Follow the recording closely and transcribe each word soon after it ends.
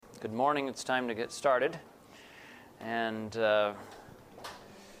Good morning. It's time to get started. And we're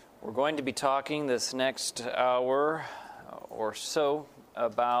going to be talking this next hour or so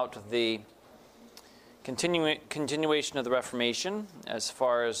about the continuation of the Reformation as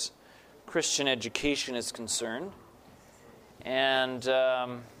far as Christian education is concerned. And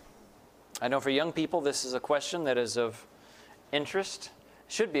I know for young people this is a question that is of interest,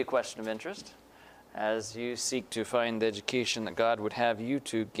 should be a question of interest, as you seek to find the education that God would have you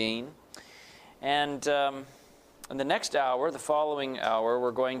to gain. And in the next hour, the following hour,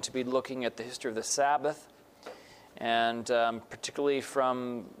 we're going to be looking at the history of the Sabbath, and particularly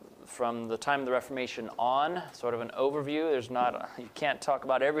from the time of the Reformation on, sort of an overview. You can't talk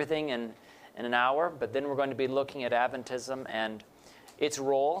about everything in an hour, but then we're going to be looking at Adventism and its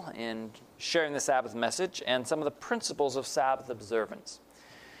role in sharing the Sabbath message and some of the principles of Sabbath observance.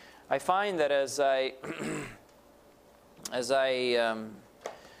 I find that as I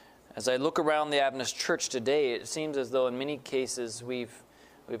look around the Adventist church today, it seems as though in many cases we've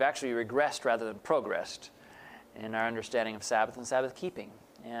actually regressed rather than progressed in our understanding of Sabbath and Sabbath keeping.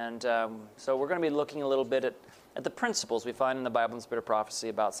 And so we're going to be looking a little bit at the principles we find in the Bible and Spirit of Prophecy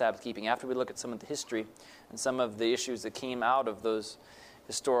about Sabbath keeping after we look at some of the history and some of the issues that came out of those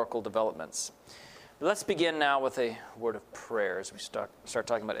historical developments. But let's begin now with a word of prayer as we start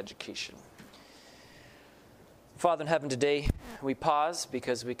talking about education. Father in heaven, today we pause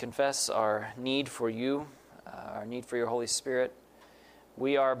because we confess our need for you, our need for your Holy Spirit.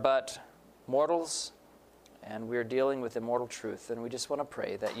 We are but mortals, and we are dealing with immortal truth. And we just want to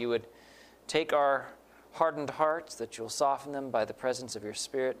pray that you would take our hardened hearts, that you'll soften them by the presence of your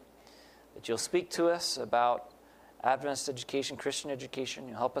Spirit, that you'll speak to us about Adventist education, Christian education.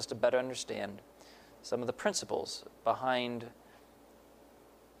 You'll help us to better understand some of the principles behind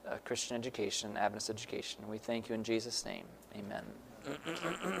Christian education and Adventist education. We thank you in Jesus' name. Amen.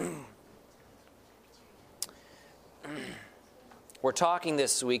 We're talking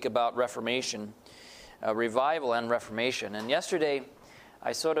this week about Reformation, revival and Reformation. And yesterday,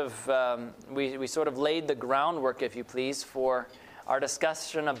 we sort of laid the groundwork, if you please, for our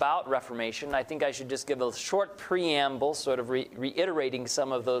discussion about Reformation. I think I should just give a short preamble, sort of reiterating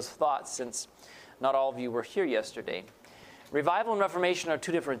some of those thoughts, since not all of you were here yesterday. Revival and Reformation are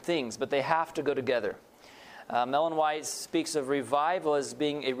two different things, but they have to go together. Ellen White speaks of revival as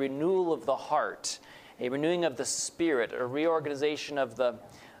being a renewal of the heart, a renewing of the spirit, a reorganization of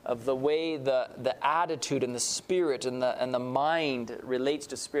the way the attitude and the spirit and the mind relates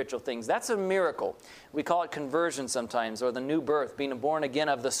to spiritual things. That's a miracle. We call it conversion sometimes, or the new birth, being born again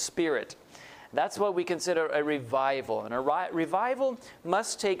of the Spirit. That's what we consider a revival. And a revival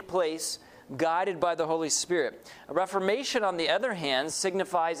must take place guided by the Holy Spirit. A Reformation, on the other hand,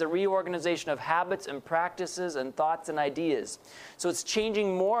 signifies a reorganization of habits and practices and thoughts and ideas. So it's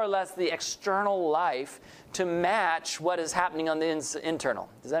changing more or less the external life to match what is happening on the internal.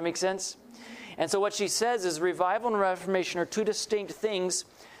 Does that make sense? And so what she says is revival and Reformation are two distinct things.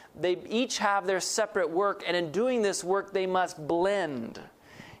 They each have their separate work, and in doing this work, they must blend.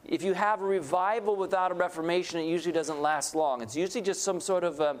 If you have a revival without a Reformation, it usually doesn't last long. It's usually just some sort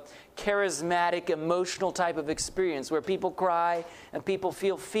of a charismatic, emotional type of experience where people cry and people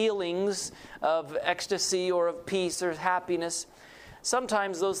feel feelings of ecstasy or of peace or happiness.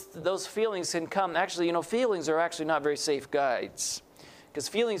 Sometimes those feelings can come. Actually, feelings are actually not very safe guides, because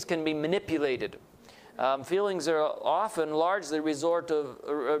feelings can be manipulated. Feelings are often largely a result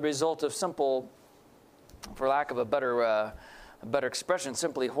of simple, for lack of a better expression,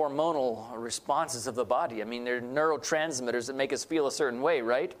 simply hormonal responses of the body. I mean, they're neurotransmitters that make us feel a certain way,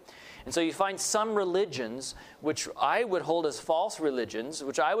 right? And so you find some religions, which I would hold as false religions,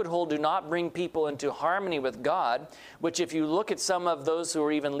 which I would hold do not bring people into harmony with God, which if you look at some of those who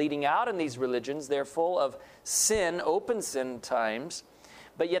are even leading out in these religions, they're full of sin, open sin times,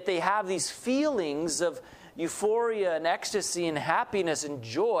 but yet they have these feelings of euphoria and ecstasy and happiness and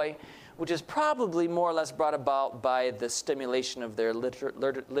joy, which is probably more or less brought about by the stimulation of their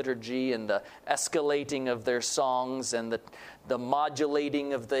liturgy and the escalating of their songs and the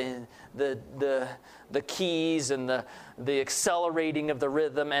modulating of the keys and the accelerating of the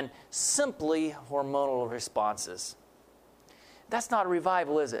rhythm and simply hormonal responses. That's not a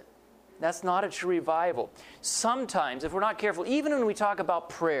revival, is it? That's not a true revival. Sometimes, if we're not careful, even when we talk about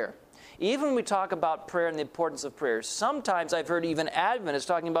prayer, even when we talk about prayer and the importance of prayer, sometimes I've heard even Adventists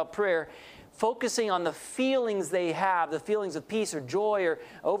talking about prayer, focusing on the feelings they have, the feelings of peace or joy or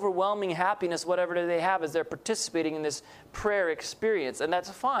overwhelming happiness, whatever they have as they're participating in this prayer experience. And that's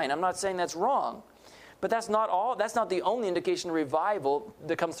fine. I'm not saying that's wrong. But that's not all. That's not the only indication of revival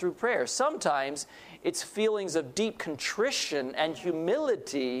that comes through prayer. Sometimes it's feelings of deep contrition and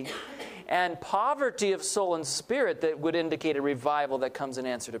humility and poverty of soul and spirit that would indicate a revival that comes in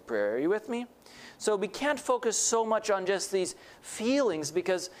answer to prayer. Are you with me? So we can't focus so much on just these feelings,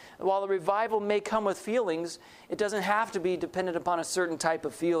 because while a revival may come with feelings, it doesn't have to be dependent upon a certain type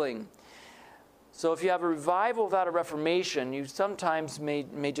of feeling. So if you have a revival without a reformation, you sometimes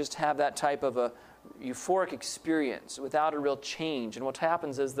may just have that type of a euphoric experience without a real change. And what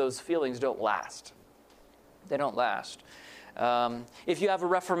happens is those feelings don't last. They don't last. If you have a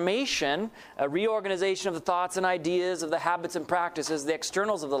reformation, a reorganization of the thoughts and ideas, of the habits and practices, the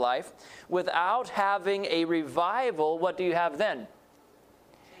externals of the life, without having a revival, what do you have then?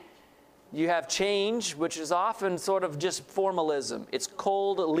 You have change, which is often sort of just formalism. It's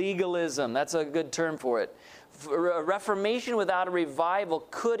cold legalism. That's a good term for it. A reformation without a revival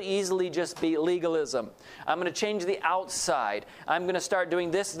could easily just be legalism. I'm going to change the outside. I'm going to start doing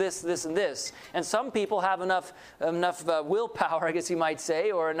this, this, and this. And some people have enough willpower, I guess you might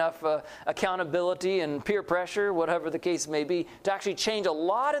say, or enough accountability and peer pressure, whatever the case may be, to actually change a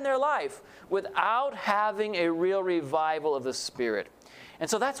lot in their life without having a real revival of the Spirit. And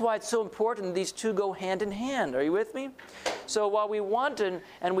so that's why it's so important these two go hand in hand. Are you with me? So while we want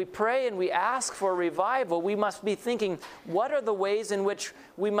and we pray and we ask for revival, we must be thinking, what are the ways in which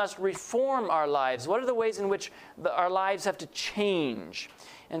we must reform our lives? What are the ways in which our lives have to change?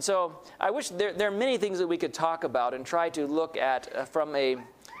 And so I wish there are many things that we could talk about and try to look at from a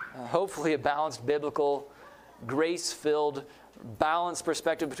hopefully a balanced, biblical, grace-filled, balanced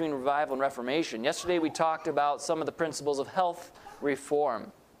perspective between revival and reformation. Yesterday we talked about some of the principles of health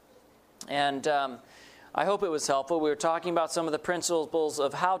reform. And I hope it was helpful. We were talking about some of the principles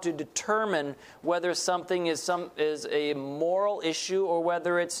of how to determine whether something is a moral issue or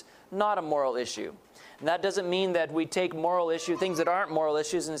whether it's not a moral issue. And that doesn't mean that we take moral issue, things that aren't moral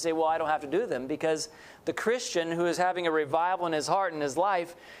issues, and say, well, I don't have to do them, because the Christian who is having a revival in his heart and his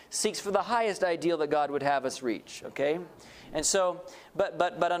life seeks for the highest ideal that God would have us reach, okay? And so,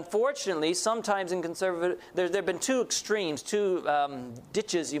 but unfortunately, sometimes in conservative, there have been two extremes, two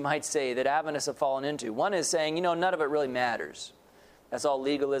ditches, you might say, that Adventists have fallen into. One is saying, none of it really matters. That's all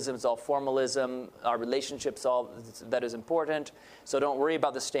legalism, it's all formalism, our relationship's all that is important. So don't worry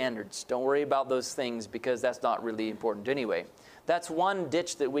about the standards. Don't worry about those things, because that's not really important anyway. That's one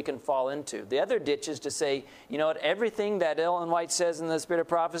ditch that we can fall into. The other ditch is to say, everything that Ellen White says in the Spirit of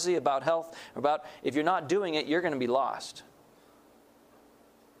Prophecy about health, about if you're not doing it, you're going to be lost.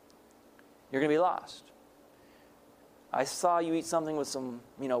 You're going to be lost. I saw you eat something with some,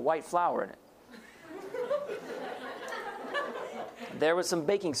 white flour in it. There was some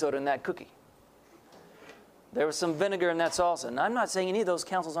baking soda in that cookie. There was some vinegar in that salsa. And I'm not saying any of those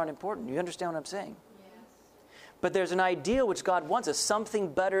counsels aren't important. You understand what I'm saying? Yes. But there's an ideal which God wants us.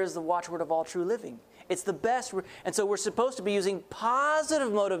 Something better is the watchword of all true living. It's the best. And so we're supposed to be using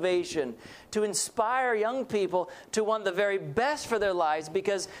positive motivation to inspire young people to want the very best for their lives,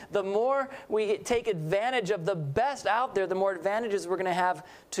 because the more we take advantage of the best out there, the more advantages we're going to have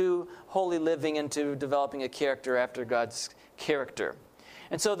to holy living and to developing a character after God's character.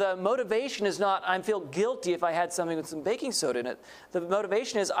 And so the motivation is not, I feel guilty if I had something with some baking soda in it. The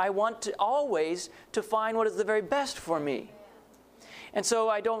motivation is, I want to always to find what is the very best for me. And so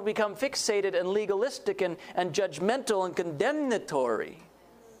I don't become fixated and legalistic and judgmental and condemnatory.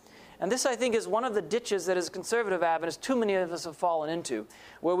 And this, I think, is one of the ditches that as conservative Adventists, too many of us have fallen into,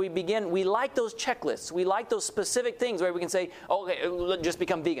 where we like those checklists. We like those specific things where we can say, okay, just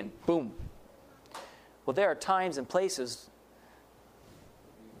become vegan. Boom. Well, there are times and places,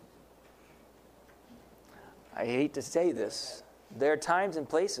 I hate to say this, there are times and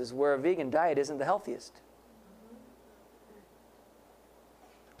places where a vegan diet isn't the healthiest.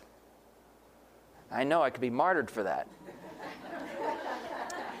 I know I could be martyred for that.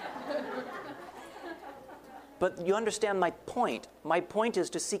 But you understand my point. My point is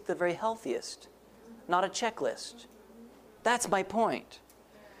to seek the very healthiest, not a checklist. That's my point.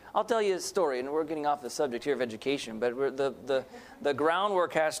 I'll tell you a story, and we're getting off the subject here of education, but the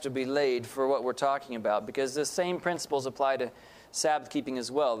groundwork has to be laid for what we're talking about, because the same principles apply to Sabbath keeping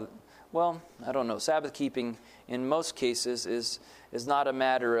as well. Well, I don't know. Sabbath keeping in most cases is not a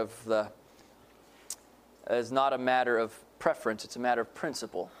matter of preference. It's a matter of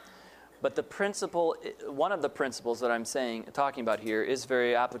principle. But the principle, one of the principles that I'm talking about here, is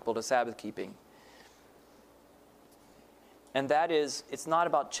very applicable to Sabbath keeping. And that is, it's not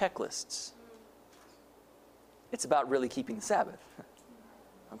about checklists. It's about really keeping the Sabbath.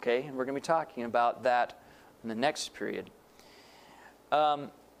 Okay? And we're going to be talking about that in the next period.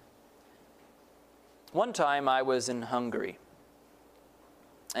 one time I was in Hungary,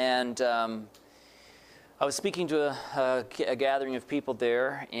 and I was speaking to a gathering of people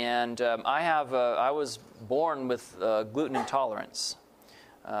there, and I was born with gluten intolerance,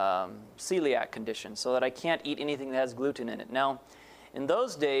 celiac condition, so that I can't eat anything that has gluten in it. Now, in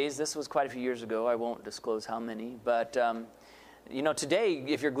those days, this was quite a few years ago, I won't disclose how many, but today,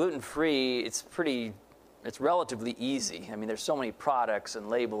 if you're gluten-free, it's relatively easy. I mean, there's so many products and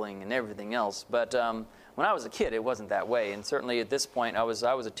labeling and everything else, but when I was a kid, it wasn't that way, and certainly at this point, I was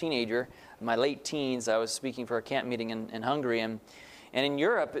a teenager. In my late teens, I was speaking for a camp meeting in Hungary, and in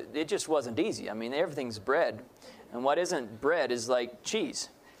Europe, it just wasn't easy. I mean, everything's bread, and what isn't bread is like cheese.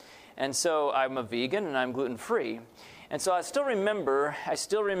 And so I'm a vegan, and I'm gluten-free. And so I still remember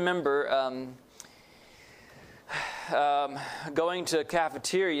going to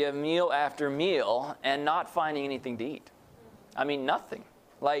cafeteria meal after meal and not finding anything to eat. I mean, nothing.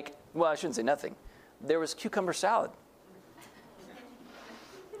 I shouldn't say nothing. There was cucumber salad.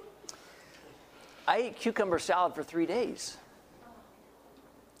 I ate cucumber salad for 3 days.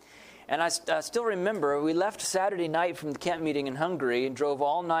 And I still remember, we left Saturday night from the camp meeting in Hungary and drove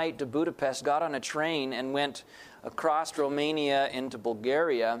all night to Budapest, got on a train, and went across Romania into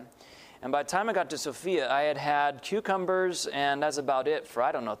Bulgaria. And by the time I got to Sofia, I had had cucumbers, and that's about it for,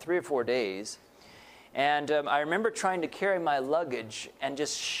 3 or 4 days. And I remember trying to carry my luggage and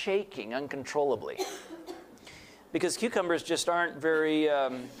just shaking uncontrollably. Because cucumbers just aren't very,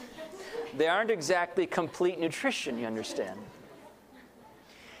 they aren't exactly complete nutrition, you understand.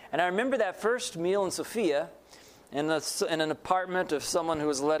 And I remember that first meal in Sofia, in an apartment of someone who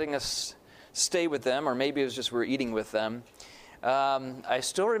was letting us stay with them, or maybe it was just we were eating with them. I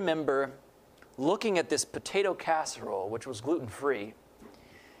still remember looking at this potato casserole, which was gluten-free,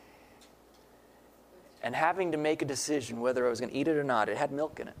 and having to make a decision whether I was going to eat it or not. It had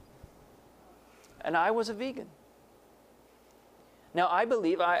milk in it. And I was a vegan. Now,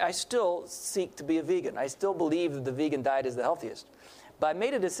 I still seek to be a vegan. I still believe that the vegan diet is the healthiest. But I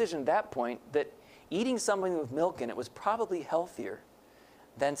made a decision at that point that eating something with milk in it was probably healthier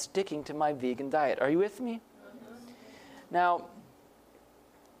than sticking to my vegan diet. Are you with me? Now,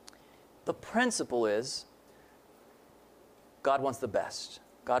 the principle is God wants the best.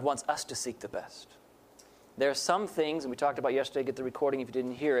 God wants us to seek the best. There are some things, and we talked about yesterday, get the recording if you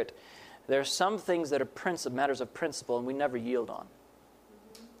didn't hear it, there are some things that are matters of principle and we never yield on.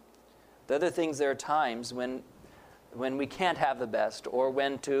 The other things, there are times when we can't have the best, or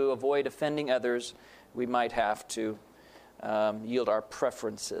when to avoid offending others, we might have to yield our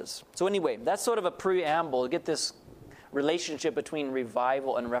preferences. So anyway, that's sort of a preamble to get this relationship between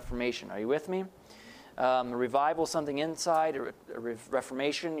revival and reformation. Are you with me? Revival is something inside, a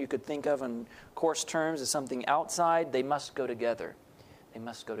reformation you could think of in coarse terms as something outside. They must go together. They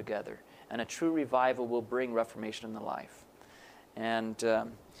must go together. And a true revival will bring reformation in the life. And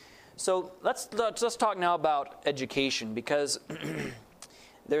so let's talk now about education, because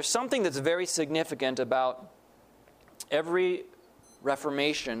there's something that's very significant about every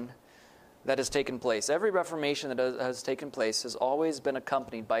reformation that has taken place. Every reformation that has taken place has always been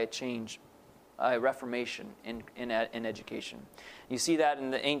accompanied by a change, a reformation in education. You see that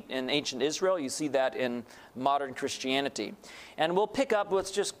in ancient Israel. You see that in modern Christianity. And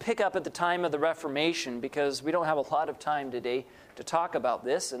let's just pick up at the time of the Reformation, because we don't have a lot of time today to talk about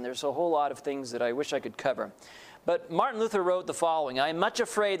this, and there's a whole lot of things that I wish I could cover. But Martin Luther wrote the following: "I am much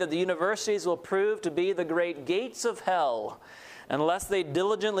afraid that the universities will prove to be the great gates of hell, unless they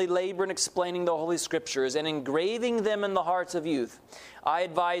diligently labor in explaining the Holy Scriptures and engraving them in the hearts of youth. I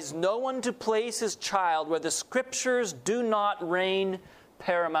advise no one to place his child where the Scriptures do not reign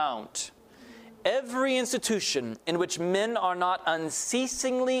paramount. Every institution in which men are not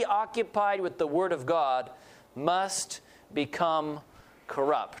unceasingly occupied with the Word of God must become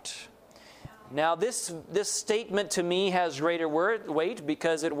corrupt." Now, this statement to me has greater weight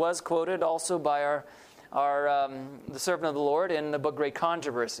because it was quoted also by the servant of the Lord in the book Great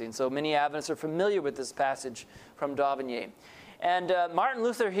Controversy. And so many Adventists are familiar with this passage from D'Aubigné. And Martin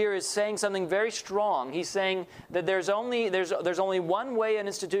Luther here is saying something very strong. He's saying that there's only one way an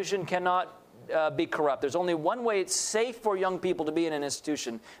institution cannot be corrupt. There's only one way it's safe for young people to be in an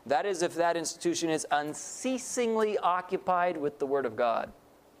institution. That is if that institution is unceasingly occupied with the Word of God.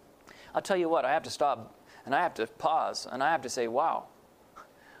 I'll tell you what, I have to stop and I have to pause and I have to say, wow.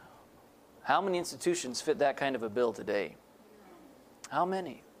 How many institutions fit that kind of a bill today? How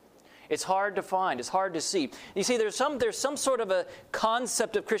many? It's hard to find. It's hard to see. You see, there's some sort of a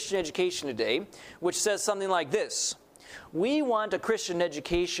concept of Christian education today which says something like this: we want a Christian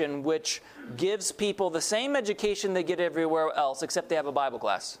education which gives people the same education they get everywhere else, except they have a Bible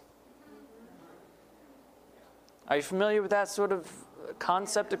class. Are you familiar with that sort of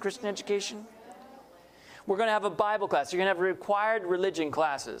concept of Christian education? We're going to have a Bible class. You're going to have required religion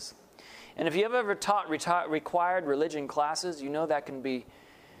classes. And if you've ever taught required religion classes, you know that can be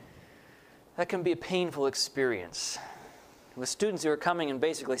a painful experience. With students who are coming and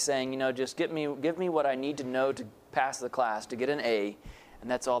basically saying, just give me what I need to know to pass the class, to get an A,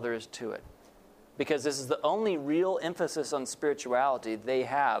 and that's all there is to it. Because this is the only real emphasis on spirituality they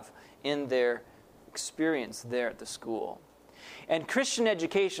have in their experience there at the school. And Christian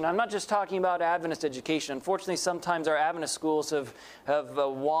education, I'm not just talking about Adventist education. Unfortunately, sometimes our Adventist schools have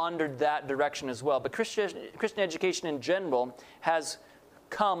wandered that direction as well. But Christian education in general has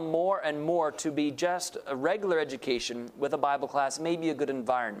come more and more to be just a regular education with a Bible class, maybe a good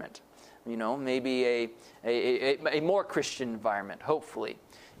environment. Maybe a more Christian environment, hopefully,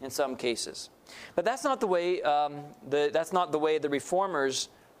 in some cases. But that's not the way the Reformers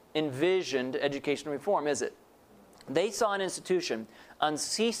envisioned educational reform, is it? They saw an institution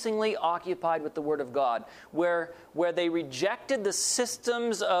unceasingly occupied with the Word of God, where they rejected the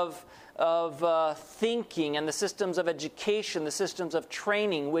systems of thinking and the systems of education, the systems of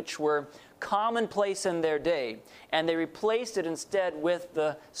training, which were commonplace in their day, and they replaced it instead with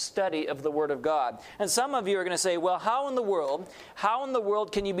the study of the Word of God. And some of you are going to say, well, how in the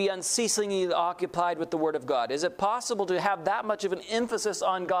world can you be unceasingly occupied with the Word of God? Is it possible to have that much of an emphasis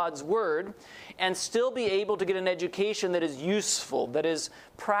on God's Word and still be able to get an education that is useful, that is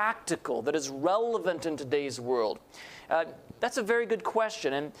practical, that is relevant in today's world? That's a very good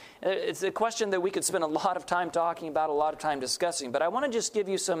question, and it's a question that we could spend a lot of time talking about, a lot of time discussing. But I want to just give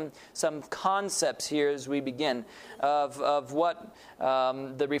you some concepts here as we begin of what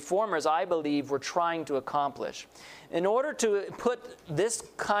the Reformers, I believe, were trying to accomplish. In order to put this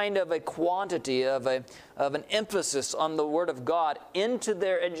kind of a quantity of an emphasis on the Word of God into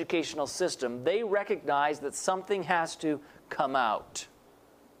their educational system, they recognized that something has to come out.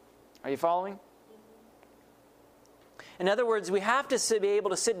 Are you following? In other words, we have to be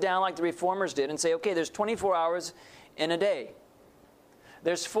able to sit down like the Reformers did and say, okay, there's 24 hours in a day.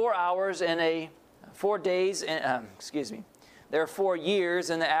 There's 4 hours in 4 days, there are 4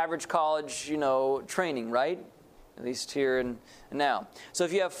 years in the average college, training, right? At least here and now. So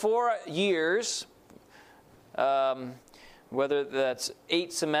if you have 4 years, whether that's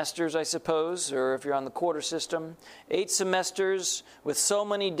 8 semesters, I suppose, or if you're on the quarter system, 8 semesters with so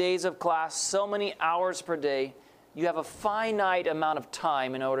many days of class, so many hours per day, you have a finite amount of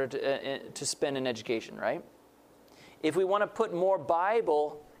time in order to spend in education, right? If we want to put more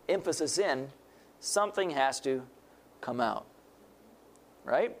Bible emphasis in, something has to come out,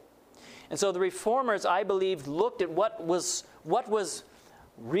 right? And so the Reformers, I believe, looked at what was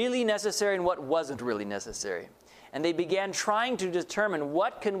really necessary and what wasn't really necessary. And they began trying to determine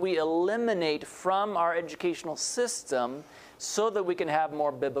what can we eliminate from our educational system so that we can have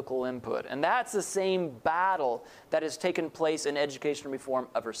more biblical input. And that's the same battle that has taken place in educational reform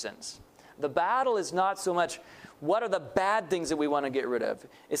ever since. The battle is not so much what are the bad things that we want to get rid of.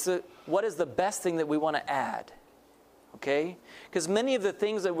 It's what is the best thing that we want to add. Okay? Because many of the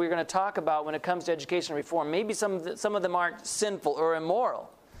things that we're going to talk about when it comes to educational reform, maybe some of them aren't sinful or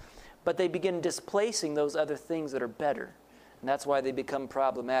immoral, but they begin displacing those other things that are better. And that's why they become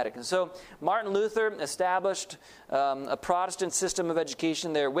problematic. And so Martin Luther established a Protestant system of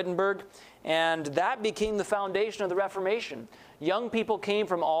education there at Wittenberg, and that became the foundation of the Reformation. Young people came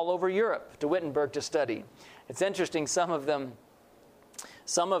from all over Europe to Wittenberg to study. It's interesting, some of them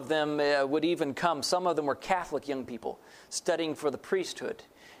would even come, some of them were Catholic young people studying for the priesthood.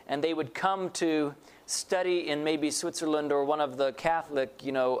 And they would come to study in maybe Switzerland or one of the Catholic,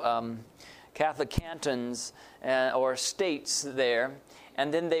 Catholic cantons or states there,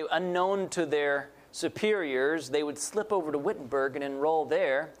 and then they, unknown to their superiors, they would slip over to Wittenberg and enroll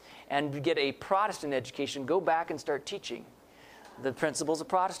there and get a Protestant education, go back and start teaching the principles of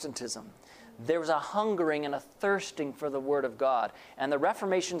Protestantism. There was a hungering and a thirsting for the Word of God, and the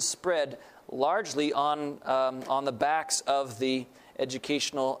Reformation spread largely on the backs of the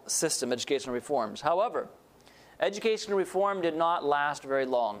educational system, educational reforms. However, educational reform did not last very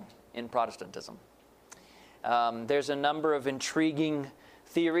long in Protestantism. There's a number of intriguing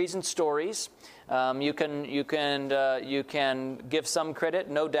theories and stories. You can give some credit,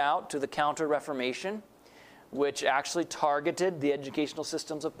 no doubt, to the Counter-Reformation, which actually targeted the educational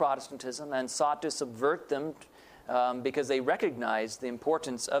systems of Protestantism and sought to subvert them because they recognized the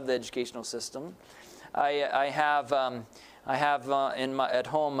importance of the educational system. I have at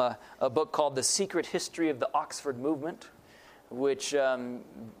home a book called The Secret History of the Oxford Movement, which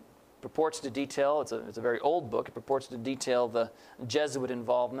purports to detail, it's a very old book, it purports to detail the Jesuit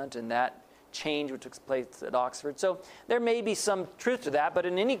involvement in that change which took place at Oxford. So there may be some truth to that, but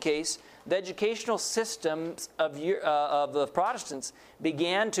in any case, the educational systems of the Protestants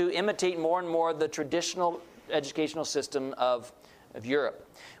began to imitate more and more the traditional educational system of Europe.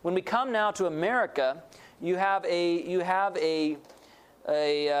 When we come now to America, you have a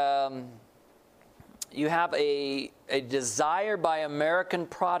desire by American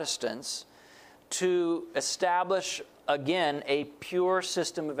Protestants to establish again a pure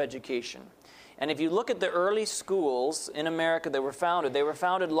system of education. And if you look at the early schools in America that were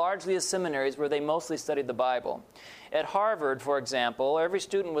founded largely as seminaries where they mostly studied the Bible. At Harvard, for example, every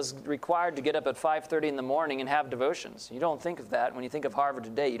student was required to get up at 5:30 in the morning and have devotions. You don't think of that. When you think of Harvard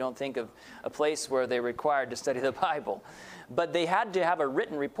today, you don't think of a place where they're required to study the Bible. But they had to have a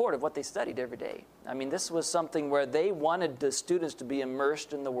written report of what they studied every day. I mean, this was something where they wanted the students to be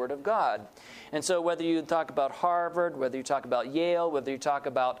immersed in the Word of God. And so whether you talk about Harvard, whether you talk about Yale, whether you talk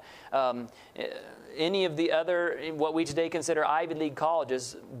about any of the other, what we today consider Ivy League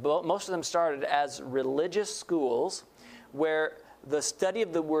colleges, most of them started as religious schools where the study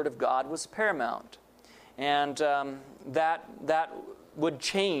of the Word of God was paramount. And that would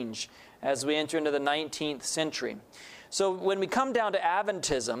change as we enter into the 19th century. So when we come down to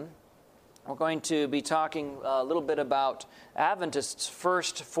Adventism, we're going to be talking a little bit about Adventists'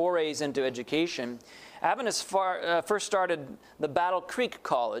 first forays into education. Adventists first started the Battle Creek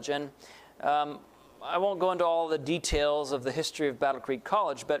College, and I won't go into all the details of the history of Battle Creek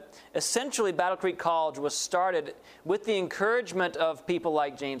College, but essentially Battle Creek College was started with the encouragement of people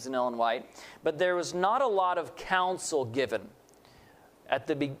like James and Ellen White, but there was not a lot of counsel given at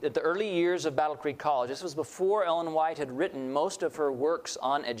the early years of Battle Creek College. This was before Ellen White had written most of her works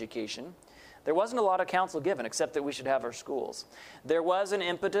on education. There wasn't a lot of counsel given, except that we should have our schools. There was an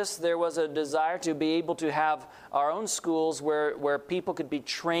impetus, there was a desire to be able to have our own schools where people could be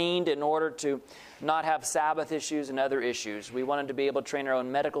trained in order to not have Sabbath issues and other issues. We wanted to be able to train our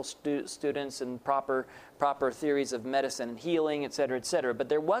own medical students in proper theories of medicine and healing, et cetera, et cetera. But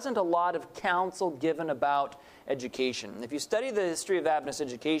there wasn't a lot of counsel given about education. If you study the history of Adventist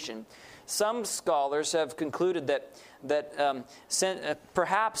education, some scholars have concluded that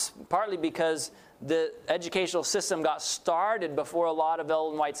perhaps partly because the educational system got started before a lot of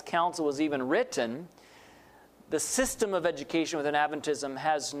Ellen White's counsel was even written, the system of education within Adventism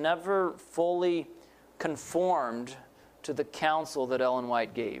has never fully conformed to the counsel that Ellen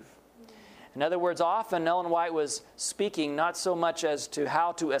White gave. In other words, often Ellen White was speaking not so much as to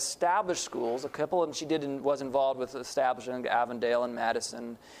how to establish schools. A couple of them she was involved with establishing Avondale and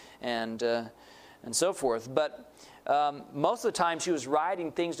Madison and so forth. But most of the time she was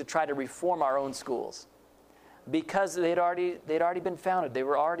writing things to try to reform our own schools because they'd already been founded. They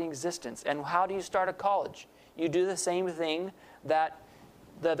were already in existence. And how do you start a college? You do the same thing that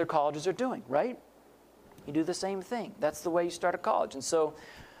the other colleges are doing, right? You do the same thing. That's the way you start a college. And so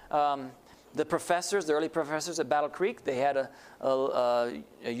the early professors at Battle Creek, they had a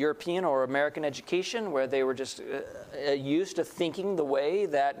European or American education where they were just used to thinking the way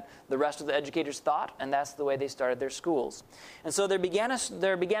that the rest of the educators thought, and that's the way they started their schools. And so there began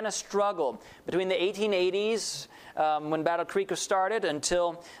a struggle between the 1880s, when Battle Creek was started,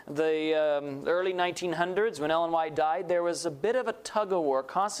 until the early 1900s when Ellen White died. There was a bit of a tug-of-war,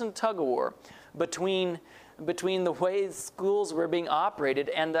 constant tug-of-war between the way schools were being operated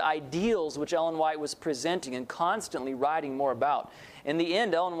and the ideals which Ellen White was presenting and constantly writing more about. In the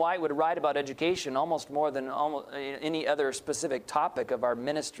end, Ellen White would write about education almost more than any other specific topic of our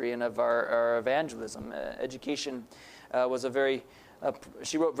ministry and of our evangelism. Education was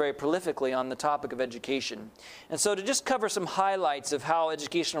she wrote very prolifically on the topic of education. And so to just cover some highlights of how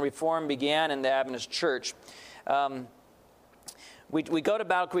educational reform began in the Adventist Church, we go to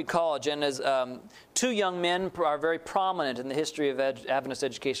Battle Creek College, and as two young men are very prominent in the history of Adventist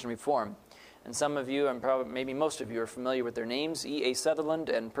education reform. And some of you, and probably maybe most of you, are familiar with their names, E.A. Sutherland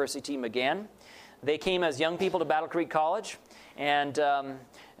and Percy T. McGann. They came as young people to Battle Creek College, and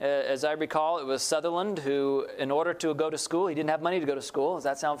as I recall, it was Sutherland who, in order to go to school, he didn't have money to go to school. Does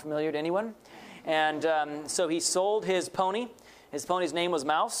that sound familiar to anyone? And so he sold his pony. His pony's name was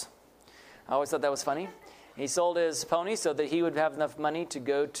Mouse. I always thought that was funny. He sold his pony so that he would have enough money to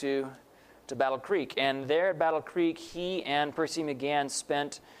go to Battle Creek. And there at Battle Creek, he and Percy McGann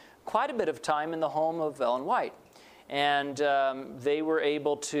spent quite a bit of time in the home of Ellen White. And they were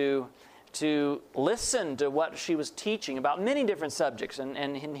able to listen to what she was teaching about many different subjects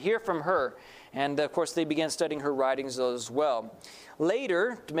and hear from her. And, of course, they began studying her writings as well.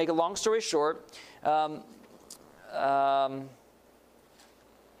 Later, to make a long story short,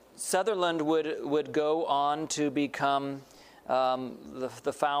 Sutherland would go on to become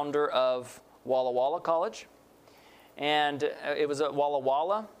the founder of Walla Walla College. And it was at Walla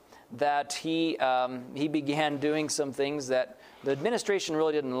Walla that he began doing some things that the administration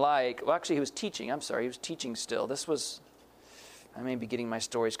really didn't like. Well, actually, he was teaching. I'm sorry, he was teaching still. I may be getting my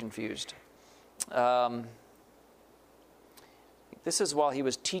stories confused. This is while he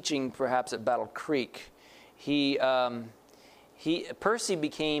was teaching, perhaps at Battle Creek. Percy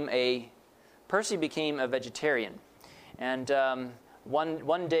became a vegetarian, and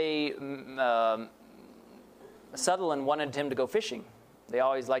one day Sutherland wanted him to go fishing. They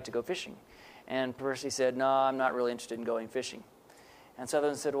always like to go fishing, and Percy said, "No, I'm not really interested in going fishing." And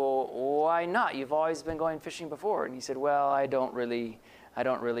Sutherland said, "Well, why not? You've always been going fishing before." And he said, "Well, I don't really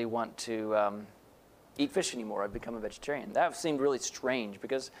want to eat fish anymore. I've become a vegetarian." That seemed really strange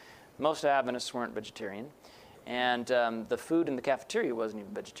because most Adventists weren't vegetarian, and the food in the cafeteria wasn't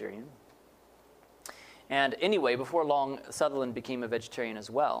even vegetarian. And anyway, before long, Sutherland became a vegetarian as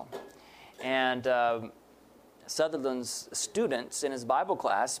well. And Sutherland's students in his Bible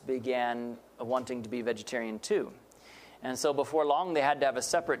class began wanting to be vegetarian too. And so before long, they had to have a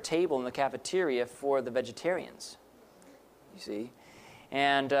separate table in the cafeteria for the vegetarians, you see.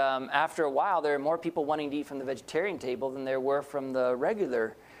 And after a while, there were more people wanting to eat from the vegetarian table than there were from the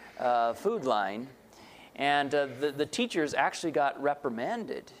regular food line. And the teachers actually got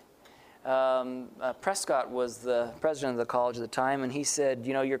reprimanded. Prescott was the president of the college at the time, and he said,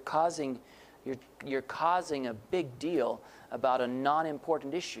 "You know, you're causing a big deal about a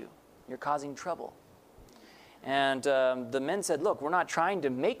non-important issue. You're causing trouble." And the men said, "Look, we're not trying to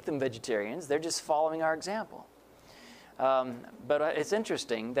make them vegetarians. They're just following our example." But it's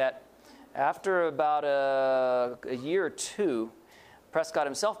interesting that after about a year or two, Prescott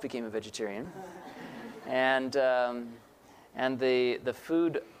himself became a vegetarian, and the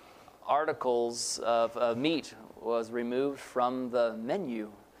food articles of meat was removed from the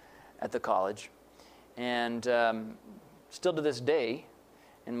menu at the college, and still to this day,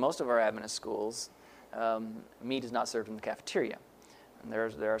 in most of our Adventist schools, meat is not served in the cafeteria. And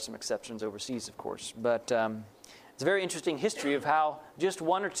there are some exceptions overseas, of course, but it's a very interesting history of how just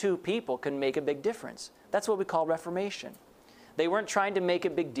one or two people can make a big difference. That's what we call Reformation. They weren't trying to make a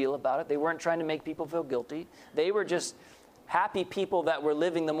big deal about it. They weren't trying to make people feel guilty. They were just happy people that were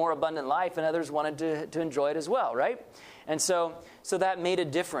living the more abundant life, and others wanted to enjoy it as well, right? And so that made a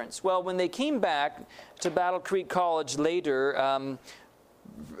difference. Well, when they came back to Battle Creek College later,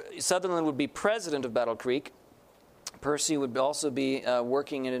 Sutherland would be president of Battle Creek. Percy would also be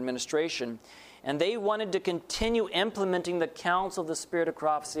working in administration. And they wanted to continue implementing the counsel of the Spirit of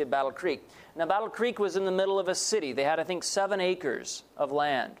prophecy at Battle Creek. Now, Battle Creek was in the middle of a city. They had, I think, 7 acres of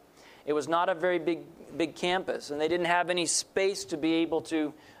land. It was not a very big campus, and they didn't have any space to be able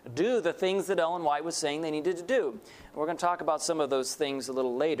to do the things that Ellen White was saying they needed to do. We're going to talk about some of those things a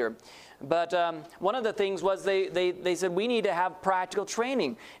little later. But one of the things was they said, we need to have practical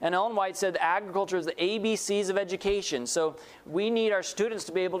training. And Ellen White said agriculture is the ABCs of education. So we need our students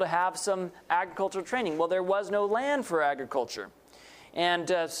to be able to have some agricultural training. Well, there was no land for agriculture.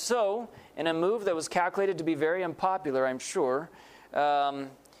 And so, in a move that was calculated to be very unpopular, I'm sure,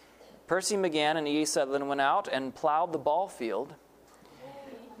 Percy McGann and E. Sutherland went out and plowed the ball field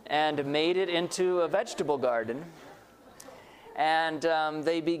and made it into a vegetable garden. And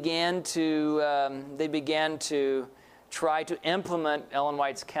they began to try to implement Ellen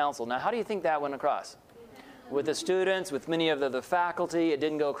White's counsel. Now, how do you think that went across? With the students, with many of the faculty, it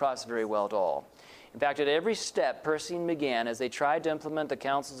didn't go across very well at all. In fact, at every step, Percy and McGann, as they tried to implement the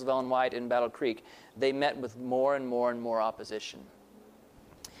counsels of Ellen White in Battle Creek, they met with more and more and more opposition.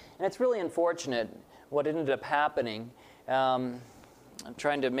 And it's really unfortunate what ended up happening. I'm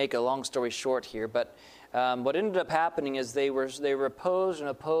trying to make a long story short here, but what ended up happening is they were opposed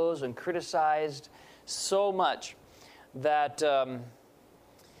and criticized so much that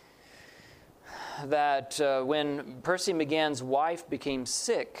when Percy McGann's wife became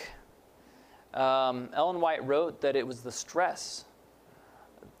sick, Ellen White wrote that it was the stress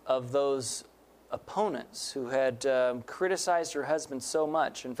of those opponents who had criticized her husband so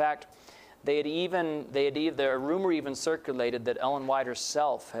much. In fact, a rumor even circulated that Ellen White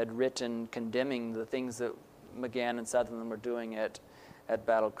herself had written condemning the things that McGann and Sutherland were doing at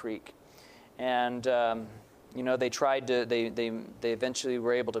Battle Creek. And they eventually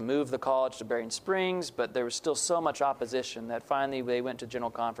were able to move the college to Berrien Springs, but there was still so much opposition that finally they went to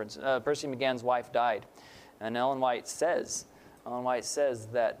General Conference. Percy McGann's wife died, and Ellen White says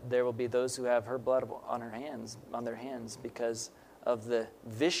that there will be those who have her blood on their hands because of the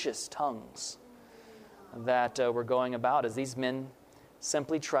vicious tongues that were going about as these men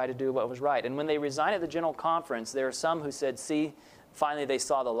simply try to do what was right. And when they resigned at the General Conference, there are some who said, see, finally they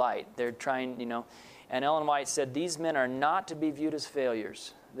saw the light. They're trying, And Ellen White said, these men are not to be viewed as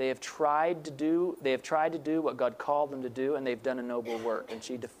failures. They have tried to do what God called them to do, and they've done a noble work. And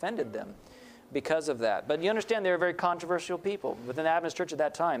she defended them because of that. But you understand, they were very controversial people within the Adventist church at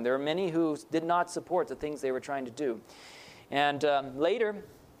that time. There were many who did not support the things they were trying to do. And later,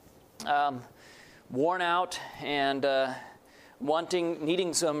 worn out and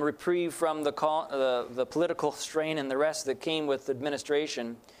needing some reprieve from the political strain and the rest that came with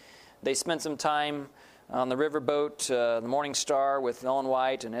administration, they spent some time on the riverboat, the Morning Star, with Ellen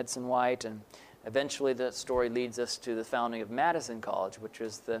White and Edson White, and eventually that story leads us to the founding of Madison College, which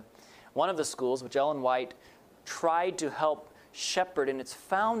was one of the schools which Ellen White tried to help shepherd in its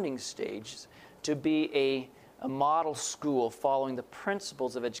founding stages to be a model school following the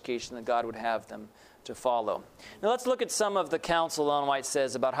principles of education that God would have them to follow. Now let's look at some of the counsel Ellen White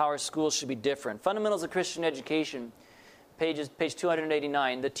says about how our schools should be different. Fundamentals of Christian Education, page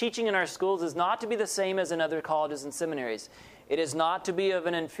 289. The teaching in our schools is not to be the same as in other colleges and seminaries. It is not to be of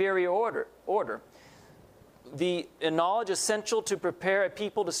an inferior order. The knowledge essential to prepare a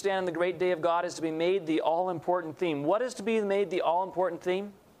people to stand in the great day of God is to be made the all-important theme. What is to be made the all-important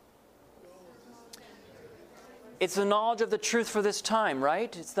theme? It's the knowledge of the truth for this time,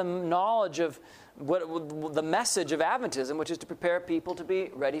 right? It's the knowledge of the message of Adventism, which is to prepare people to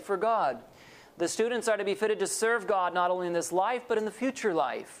be ready for God. The students are to be fitted to serve God not only in this life, but in the future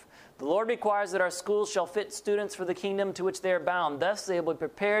life. The Lord requires that our schools shall fit students for the kingdom to which they are bound. Thus they will be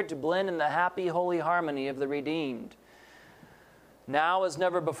prepared to blend in the happy, holy harmony of the redeemed. Now as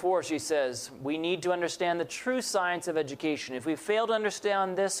never before, she says, we need to understand the true science of education. If we fail to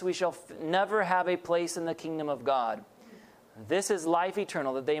understand this, we shall never have a place in the kingdom of God. This is life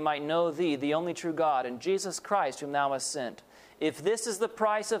eternal, that they might know thee, the only true God, and Jesus Christ, whom thou hast sent. If this is the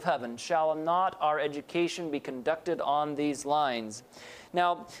price of heaven, shall not our education be conducted on these lines?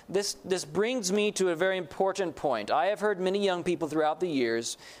 Now, this brings me to a very important point. I have heard many young people throughout the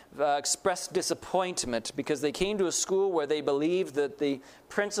years express disappointment because they came to a school where they believed that the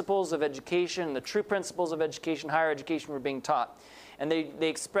principles of education, the true principles of education, higher education, were being taught. And they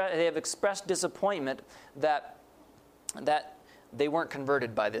have expressed disappointment that they weren't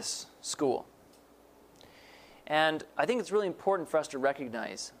converted by this school. And I think it's really important for us to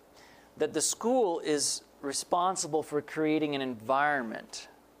recognize that the school is responsible for creating an environment,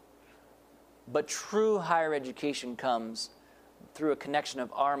 but true higher education comes through a connection of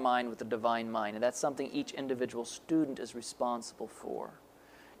our mind with the divine mind, and that's something each individual student is responsible for.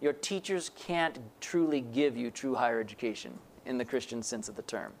 Your teachers can't truly give you true higher education in the Christian sense of the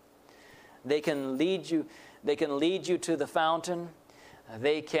term. They can lead you to the fountain.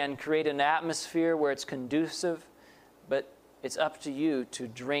 They can create an atmosphere where it's conducive, but it's up to you to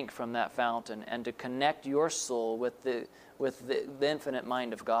drink from that fountain and to connect your soul with the infinite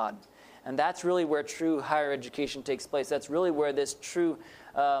mind of God. And that's really where true higher education takes place. That's really where this true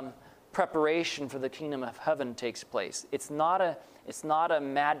preparation for the kingdom of heaven takes place. It's not a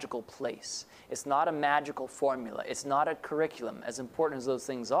magical place. It's not a magical formula. It's not a curriculum, as important as those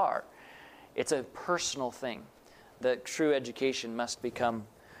things are. It's a personal thing. That true education must become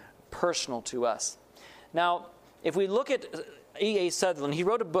personal to us. Now, if we look at E.A. Sutherland, he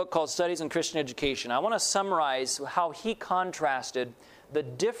wrote a book called Studies in Christian Education. I want to summarize how he contrasted the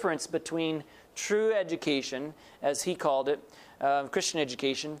difference between true education, as he called it, Christian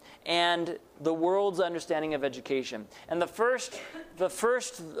education, and the world's understanding of education. And the first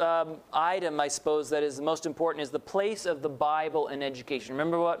item, I suppose, that is the most important is the place of the Bible in education.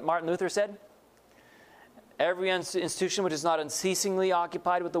 Remember what Martin Luther said? Every institution which is not unceasingly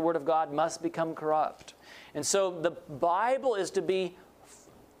occupied with the Word of God must become corrupt. And so the Bible is to be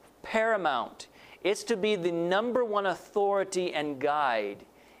paramount. It's to be the number one authority and guide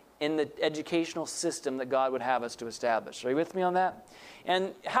in the educational system that God would have us to establish. Are you with me on that?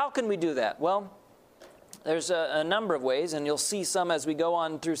 And how can we do that? Well, there's a number of ways, and you'll see some as we go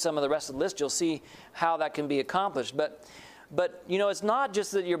on through some of the rest of the list. You'll see how that can be accomplished. But it's not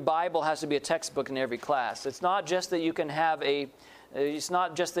just that your Bible has to be a textbook in every class. It's not just that you can have it's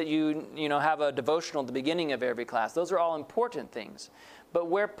not just that you have a devotional at the beginning of every class. Those are all important things. But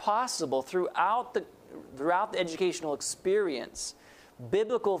where possible, throughout the educational experience,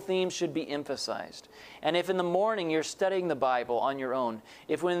 biblical themes should be emphasized. And if in the morning you're studying the Bible on your own,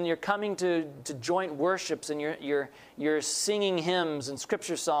 if when you're coming to joint worships and you're singing hymns and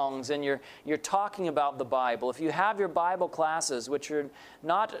scripture songs and you're talking about the Bible, if you have your Bible classes which are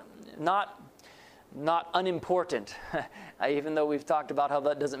not not unimportant, even though we've talked about how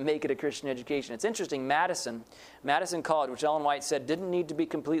that doesn't make it a Christian education. It's interesting, Madison College, which Ellen White said didn't need to be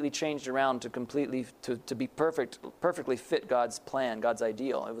completely changed around to be perfectly fit God's plan, God's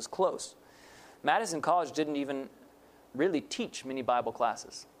ideal. It was close. Madison College didn't even really teach many Bible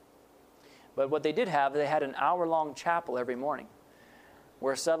classes. But what they did have, they had an hour-long chapel every morning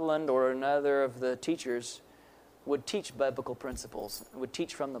where Sutherland or another of the teachers would teach biblical principles, would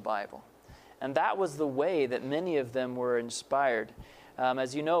teach from the Bible. And that was the way that many of them were inspired.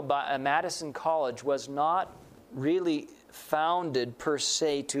 As you know, Madison College was not really founded per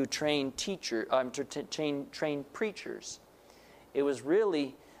se to train train preachers. It was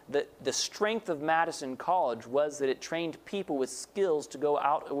really the strength of Madison College was that it trained people with skills to go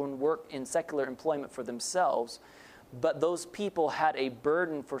out and work in secular employment for themselves. But those people had a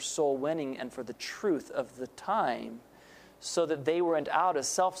burden for soul winning and for the truth of the time, so that they went out as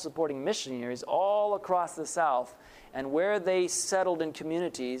self-supporting missionaries all across the South. And where they settled in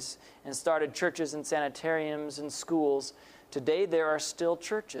communities and started churches and sanitariums and schools, today there are still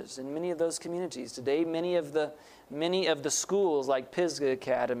churches in many of those communities. Today many of the schools like Pisgah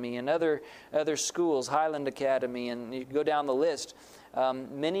Academy and other schools, Highland Academy, and you go down the list,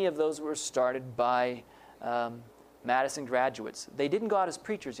 many of those were started by Madison graduates. They didn't go out as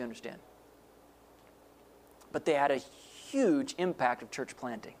preachers, you understand. But they had a huge impact of church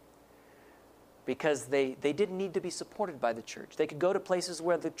planting because they didn't need to be supported by the church. They could go to places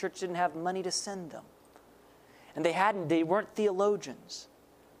where the church didn't have money to send them. And they weren't theologians,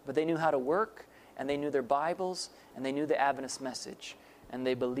 but they knew how to work, and they knew their Bibles, and they knew the Adventist message. And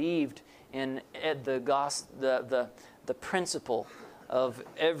they believed in the principle of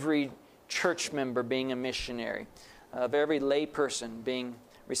every church member being a missionary, of every lay person being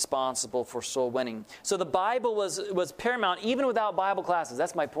responsible for soul winning. So the Bible was paramount even without Bible classes.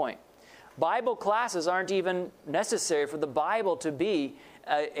 That's my point. Bible classes aren't even necessary for the Bible to be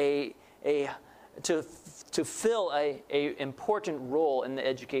to fill a important role in the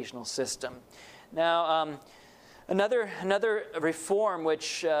educational system. Now, another reform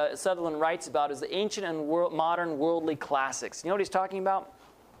which Sutherland writes about is the ancient and modern worldly classics. You know what he's talking about?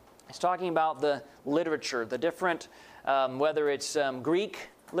 He's talking about the literature, the different, whether it's Greek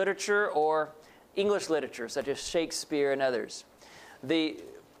literature or English literature, such as Shakespeare and others. The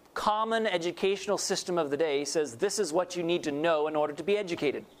common educational system of the day says this is what you need to know in order to be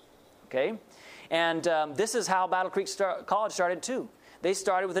educated. Okay? And this is how Battle Creek College started too. They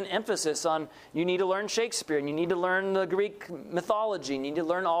started with an emphasis on you need to learn Shakespeare, and you need to learn the Greek mythology, and you need to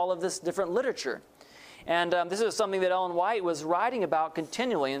learn all of this different literature. And this is something that Ellen White was writing about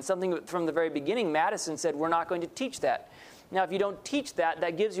continually, and something from the very beginning Madison said, we're not going to teach that. Now, if you don't teach that,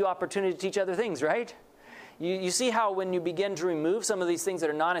 that gives you opportunity to teach other things, right? You see how when you begin to remove some of these things that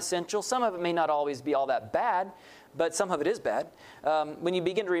are non-essential, some of it may not always be all that bad, but some of it is bad. When you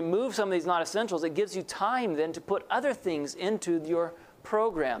begin to remove some of these non-essentials, it gives you time then to put other things into your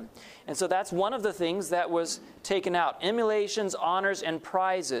program. And so that's one of the things that was taken out. Emulations, honors, and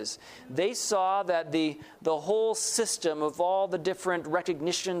prizes. They saw that the whole system of all the different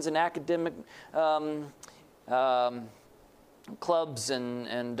recognitions and academic clubs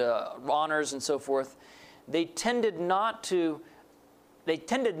and honors and so forth, they tended not to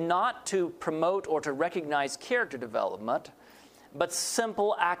promote or to recognize character development, but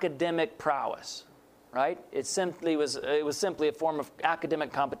simple academic prowess. Right? It was simply a form of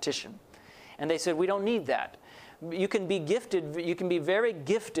academic competition. And they said, we don't need that. You can be gifted, you can be very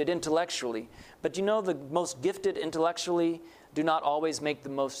gifted intellectually, but you know the most gifted intellectually do not always make the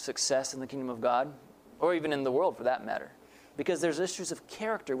most success in the kingdom of God, or even in the world for that matter. Because there's issues of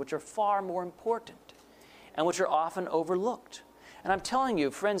character which are far more important and which are often overlooked. And I'm telling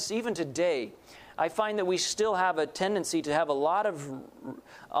you, friends, even today, I find that we still have a tendency to have a lot of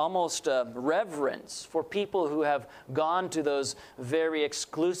almost reverence for people who have gone to those very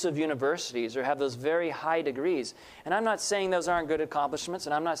exclusive universities or have those very high degrees. And I'm not saying those aren't good accomplishments,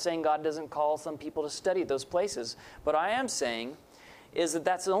 and I'm not saying God doesn't call some people to study those places. But I am saying is that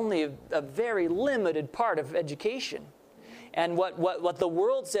that's only a very limited part of education. And what the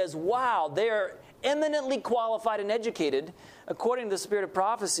world says, wow, they're eminently qualified and educated, according to the Spirit of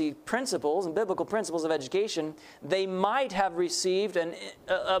Prophecy principles and biblical principles of education, they might have received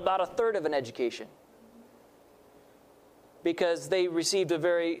about a third of an education. Because they received a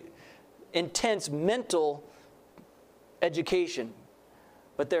very intense mental education.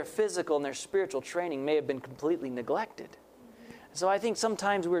 But their physical and their spiritual training may have been completely neglected. So I think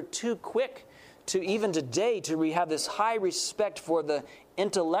sometimes we're too quick to, even today, we have this high respect for the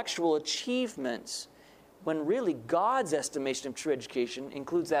intellectual achievements, when really God's estimation of true education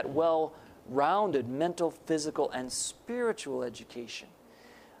includes that rounded mental, physical, and spiritual education.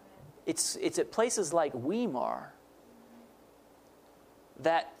 It's at places like Weimar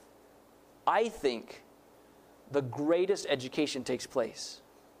that I think the greatest education takes place,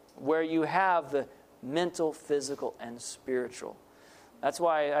 where you have the mental, physical, and spiritual. That's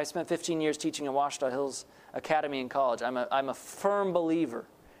why I spent 15 years teaching at Ouachita Hills Academy in college. I'm a firm believer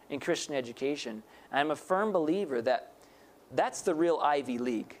in Christian education. I'm a firm believer that that's the real Ivy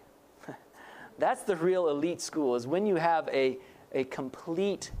League. That's the real elite school, is when you have a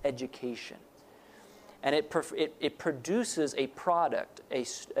complete education. And it produces a product,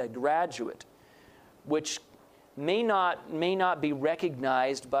 a graduate, which may not be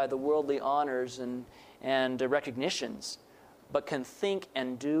recognized by the worldly honors and recognitions, but can think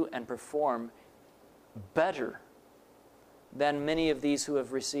and do and perform better than many of these who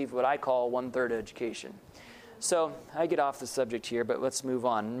have received what I call one-third education. So I get off the subject here, but let's move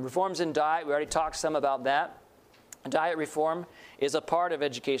on. Reforms in diet, we already talked some about that. Diet reform is a part of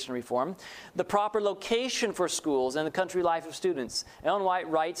education reform. The proper location for schools and the country life of students. Ellen White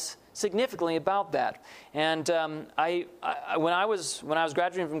writes significantly about that. And when I was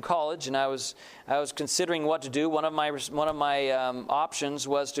graduating from college and I was considering what to do, one of my options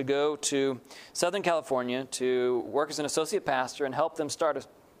was to go to Southern California to work as an associate pastor and help them start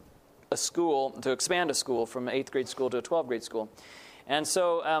a school, to expand a school from an 8th grade school to a 12th grade school. And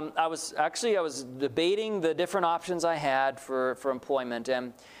so I was debating the different options I had for employment,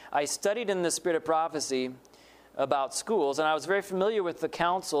 and I studied in the Spirit of Prophecy about schools, and I was very familiar with the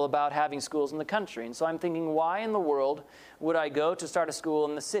counsel about having schools in the country. And so I'm thinking, why in the world would I go to start a school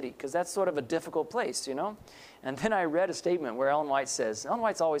in the city? Because that's sort of a difficult place, you know? And then I read a statement where Ellen White says, Ellen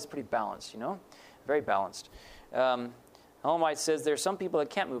White's always pretty balanced, you know? Very balanced. Ellen White says there are some people that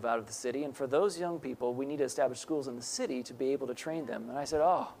can't move out of the city, and for those young people, we need to establish schools in the city to be able to train them. And I said,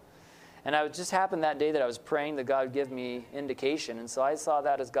 oh. And it just happened that day that I was praying that God would give me indication, and so I saw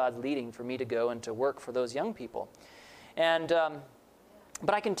that as God leading for me to go and to work for those young people. And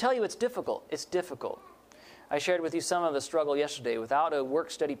but I can tell you it's difficult. It's difficult. I shared with you some of the struggle yesterday. Without a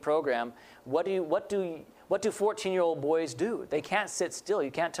work-study program, what do 14-year-old boys do? They can't sit still.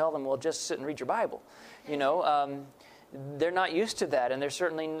 You can't tell them, well, just sit and read your Bible. You know, they're not used to that, and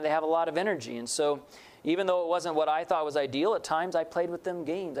they have a lot of energy. And so even though it wasn't what I thought was ideal, at times I played with them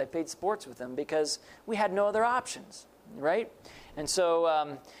games. I played sports with them because we had no other options, right? And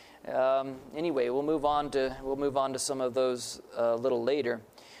so anyway, we'll move on to some of those a little later.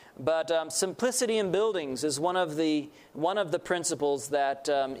 But simplicity in buildings is one of the principles that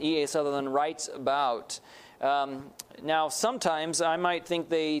E.A. Sutherland writes about. Now, sometimes I might think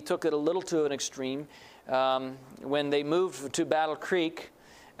they took it a little to an extreme. When they moved to Battle Creek,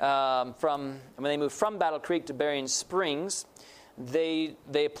 from Battle Creek to Berrien Springs, they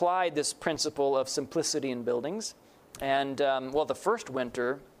applied this principle of simplicity in buildings. And the first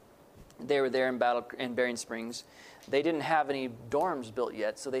winter they were there in Berrien Springs, they didn't have any dorms built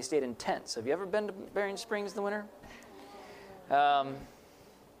yet, so they stayed in tents. Have you ever been to Berrien Springs in the winter?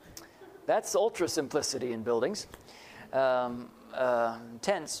 That's ultra simplicity in buildings.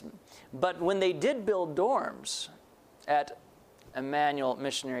 Tents. But when they did build dorms at Emmanuel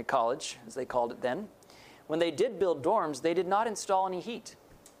Missionary College, as they called it then, when they did build dorms, they did not install any heat.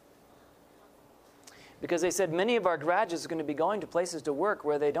 Because they said many of our graduates are going to be going to places to work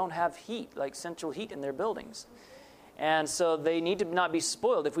where they don't have heat, like central heat in their buildings. And so they need to not be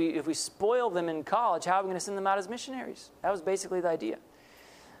spoiled. If we spoil them in college, how are we going to send them out as missionaries? That was basically the idea.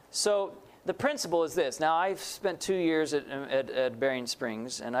 So the principle is this. Now, I've spent 2 years at Berrien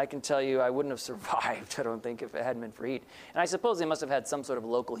Springs, and I can tell you I wouldn't have survived, I don't think, if it hadn't been for heat. And I suppose they must have had some sort of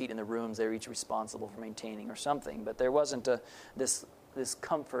local heat in the rooms they were each responsible for maintaining or something. But there wasn't this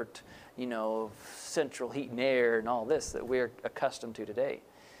comfort, of central heat and air and all this that we're accustomed to today.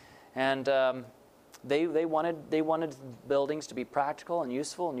 And they wanted buildings to be practical and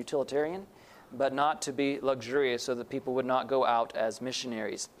useful and utilitarian, but not to be luxurious so that people would not go out as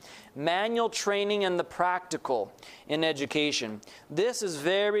missionaries. Manual training and the practical in education. This is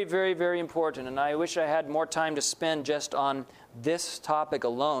very, very, very important, and I wish I had more time to spend just on this topic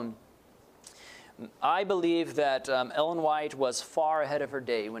alone. I believe that Ellen White was far ahead of her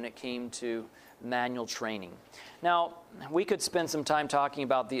day when it came to manual training. Now, we could spend some time talking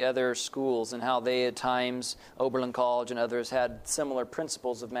about the other schools and how they at times, Oberlin College and others, had similar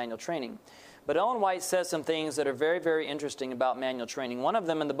principles of manual training. But Ellen White says some things that are very, very interesting about manual training. One of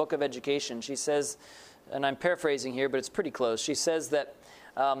them in the Book of Education, she says, and I'm paraphrasing here, but it's pretty close. She says that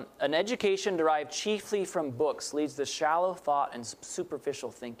an education derived chiefly from books leads to shallow thought and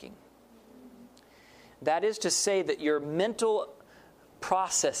superficial thinking. That is to say that your mental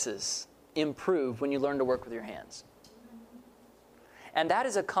processes improve when you learn to work with your hands. And that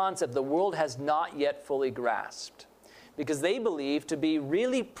is a concept the world has not yet fully grasped, because they believe to be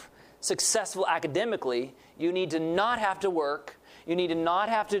really successful academically, you need to not have to work. You need to not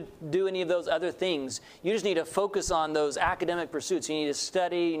have to do any of those other things. You just need to focus on those academic pursuits. You need to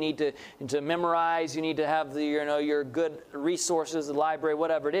study. You need to memorize. You need to have your good resources, the library,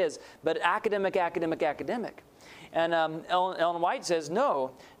 whatever it is. But academic. And Ellen White says,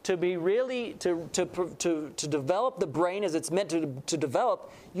 no, to be really, to develop the brain as it's meant to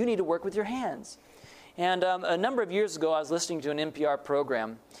develop, you need to work with your hands. And a number of years ago, I was listening to an NPR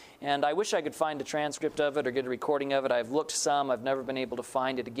program, and I wish I could find a transcript of it or get a recording of it. I've looked some. I've never been able to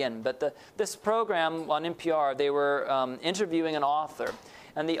find it again. But this program on NPR, they were interviewing an author.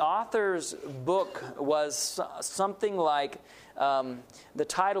 And the author's book was something like, the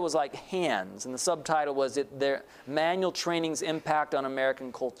title was like Hands, and the subtitle was their Manual Training's Impact on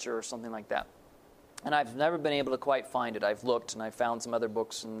American Culture or something like that. And I've never been able to quite find it. I've looked, and I found some other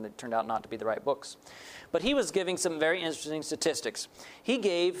books, and it turned out not to be the right books. But he was giving some very interesting statistics. He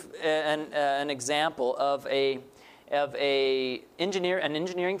gave an example of an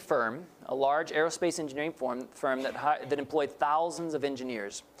engineering firm, a large aerospace engineering firm that employed thousands of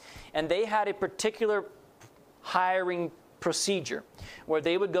engineers. And they had a particular hiring procedure where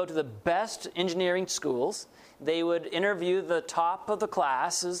they would go to the best engineering schools. They would interview the top of the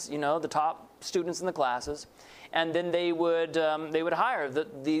classes, the top students in the classes, and then they would hire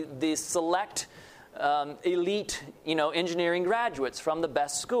the select elite engineering graduates from the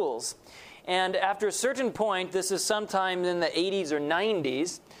best schools. And after a certain point, this is sometime in the 80s or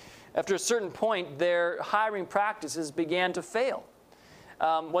 90s, after a certain point, their hiring practices began to fail.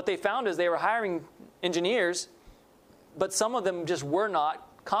 What they found is they were hiring engineers, but some of them just were not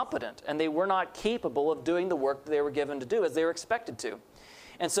competent, and they were not capable of doing the work that they were given to do as they were expected to.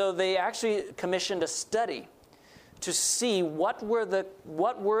 And so they actually commissioned a study to see what were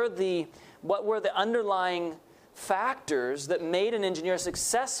the underlying factors that made an engineer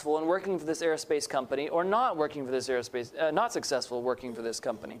successful in working for this aerospace company, or not successful working for this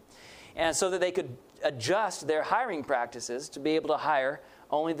company, and so that they could adjust their hiring practices to be able to hire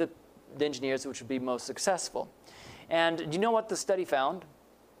only the engineers which would be most successful. And do you know what the study found?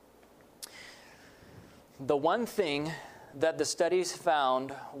 The one thing that the studies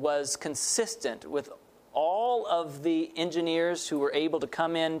found was consistent with all of the engineers who were able to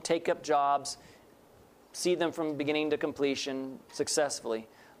come in, take up jobs, see them from beginning to completion successfully.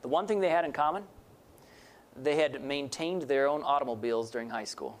 The one thing they had in common, they had maintained their own automobiles during high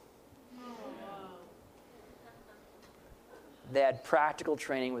school. They had practical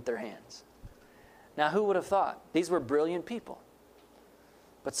training with their hands. Now, who would have thought? These were brilliant people.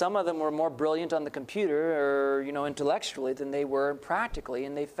 But some of them were more brilliant on the computer or, intellectually than they were practically.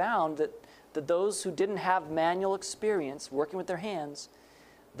 And they found that those who didn't have manual experience working with their hands,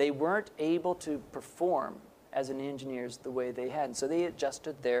 they weren't able to perform as an engineers the way they had. And so they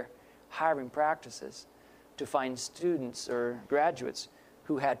adjusted their hiring practices to find students or graduates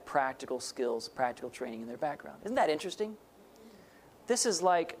who had practical skills, practical training in their background. Isn't that interesting? This is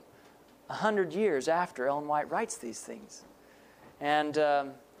like 100 years after Ellen White writes these things. And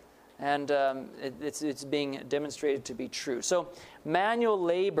it's being demonstrated to be true. So manual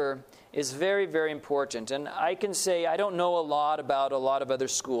labor is very, very important. And I can say, I don't know a lot about a lot of other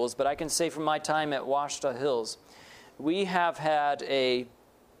schools, but I can say from my time at Ouachita Hills, we have had a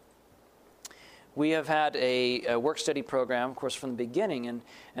work-study program, of course, from the beginning.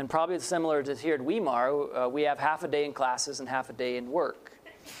 And probably similar to here at Weimar, we have half a day in classes and half a day in work.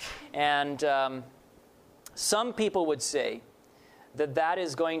 And some people would say that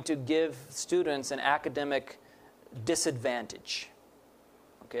is going to give students an academic disadvantage.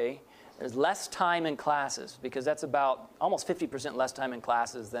 Okay? There's less time in classes, because that's about almost 50% less time in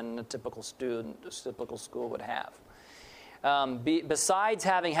classes than a typical school would have. Besides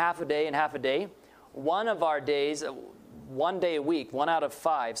having half a day and half a day, one of our days, 1 day a week, 1 out of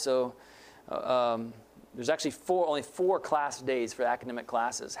 5, so there's actually only 4 class days for academic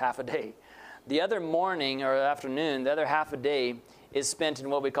classes, half a day. The other morning or afternoon, the other half a day is spent in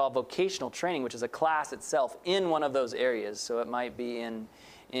what we call vocational training, which is a class itself in one of those areas. So it might be in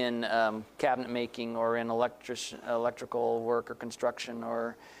cabinet making, or in electrical work, or construction,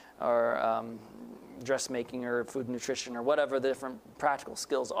 or dressmaking, or food nutrition, or whatever the different practical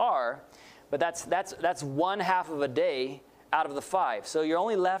skills are. But that's 1 half of a day out of the 5. So you're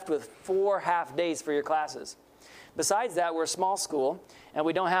only left with 4 half days for your classes. Besides that, we're a small school, and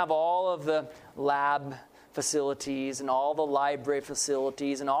we don't have all of the lab facilities and all the library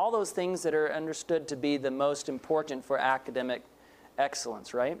facilities and all those things that are understood to be the most important for academic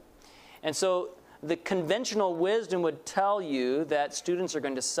excellence, right? And so the conventional wisdom would tell you that students are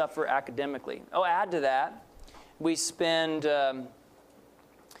going to suffer academically. Oh, add to that, we spend, our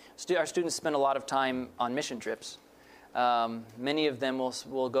students spend a lot of time on mission trips. Many of them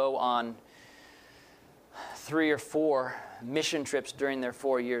will go on 3 or 4 mission trips during their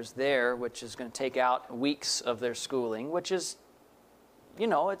 4 years there, which is going to take out weeks of their schooling, which is,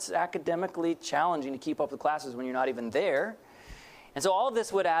 it's academically challenging to keep up with classes when you're not even there. And so all of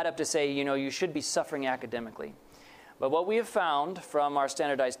this would add up to say, you should be suffering academically. But what we have found from our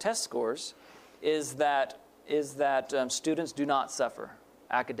standardized test scores is that students do not suffer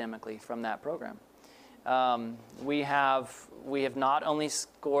academically from that program. We have not only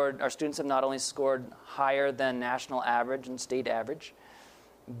scored, our students have not only scored higher than national average and state average,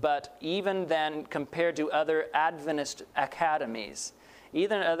 but even then compared to other Adventist academies,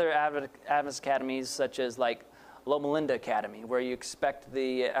 even other Adventist academies such as like Loma Linda Academy, where you expect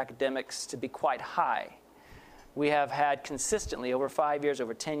the academics to be quite high. We have had consistently, over 5 years,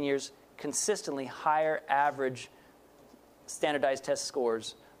 over 10 years, consistently higher average standardized test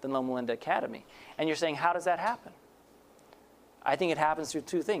scores than Loma Linda Academy. And you're saying, how does that happen? I think it happens through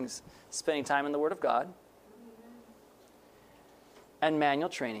 2 things: spending time in the Word of God and manual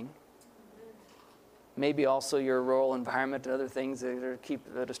training. Maybe also your rural environment and other things that keep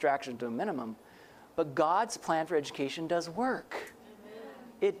the distraction to a minimum. But God's plan for education does work. Amen.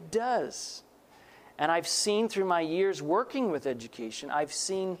 It does. And I've seen through my years working with education, I've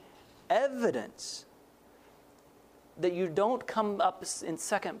seen evidence that you don't come up in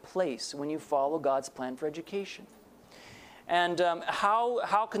second place when you follow God's plan for education. And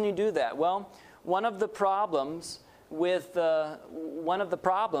how can you do that? Well, one of the problems with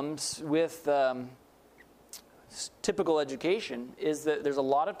typical education is that there's a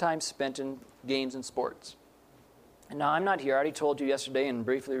lot of time spent in games and sports. And now I'm not here. I already told you yesterday and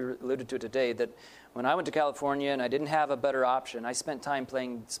briefly alluded to it today that when I went to California and I didn't have a better option, I spent time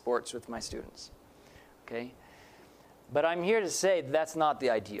playing sports with my students. Okay? But I'm here to say that's not the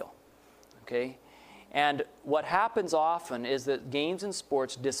ideal. Okay? And what happens often is that games and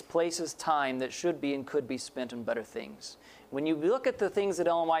sports displaces time that should be and could be spent on better things. When you look at the things that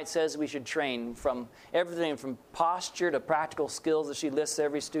Ellen White says we should train, from everything from posture to practical skills that she lists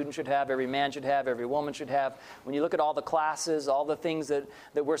every student should have, every man should have, every woman should have, when you look at all the classes, all the things that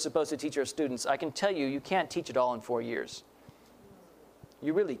we're supposed to teach our students, I can tell you, you can't teach it all in 4 years.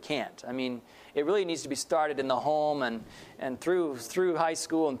 You really can't. I mean, it really needs to be started in the home and through high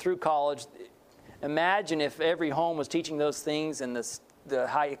school and through college. Imagine if every home was teaching those things and the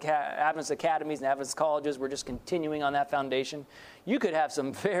high Adventist academies and Adventist colleges were just continuing on that foundation. You could have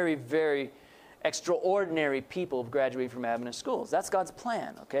some very, very extraordinary people graduating from Adventist schools. That's God's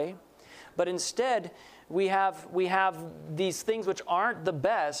plan, okay? But instead, we have these things which aren't the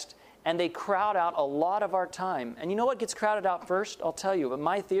best, and they crowd out a lot of our time. And you know what gets crowded out first? I'll tell you, but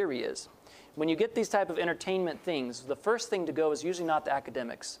my theory is, when you get these type of entertainment things, the first thing to go is usually not the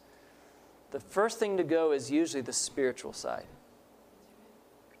academics. The first thing to go is usually the spiritual side.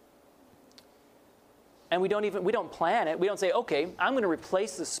 And we don't plan it. We don't say, okay, I'm going to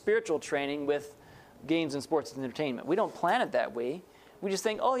replace the spiritual training with games and sports and entertainment. We don't plan it that way. We just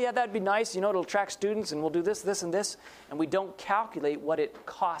think, oh yeah, that'd be nice. It'll attract students and we'll do this, this, and this. And we don't calculate what it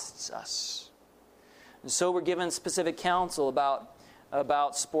costs us. And so we're given specific counsel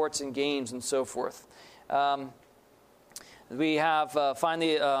about sports and games and so forth. We have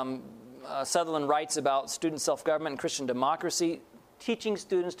finally Sutherland writes about student self-government and Christian democracy, teaching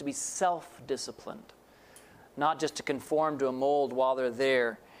students to be self-disciplined, not just to conform to a mold while they're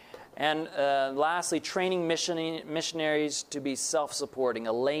there. And lastly, training missionaries to be self-supporting,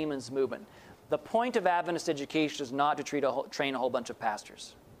 a layman's movement. The point of Adventist education is not to train a whole bunch of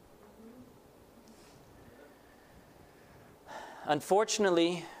pastors.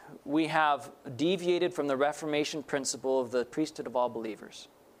 Unfortunately, we have deviated from the Reformation principle of the priesthood of all believers.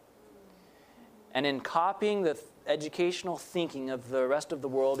 And in copying the educational thinking of the rest of the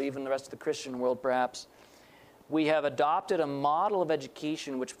world, even the rest of the Christian world perhaps, we have adopted a model of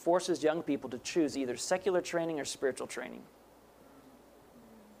education which forces young people to choose either secular training or spiritual training.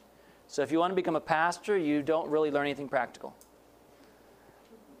 So if you want to become a pastor, you don't really learn anything practical.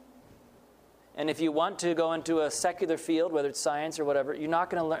 And if you want to go into a secular field, whether it's science or whatever, you're not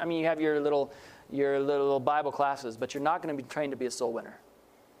going to learn. I mean, you have your little Bible classes, but you're not going to be trained to be a soul winner.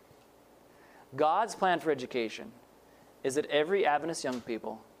 God's plan for education is that every Adventist young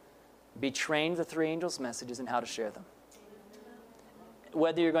people be trained the 3 angels' messages and how to share them.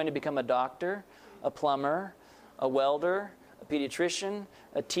 Whether you're going to become a doctor, a plumber, a welder, a pediatrician,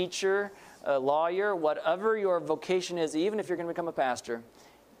 a teacher, a lawyer, whatever your vocation is, even if you're going to become a pastor,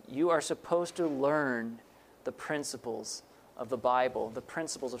 you are supposed to learn the principles of the Bible, the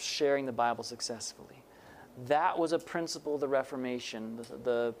principles of sharing the Bible successfully. That was a principle of the Reformation,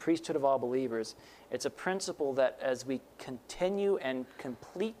 the priesthood of all believers. It's a principle that as we continue and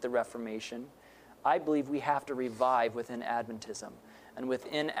complete the Reformation, I believe we have to revive within Adventism and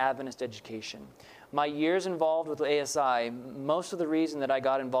within Adventist education. My years involved with ASI, most of the reason that I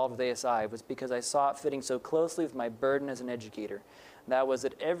got involved with ASI was because I saw it fitting so closely with my burden as an educator. That was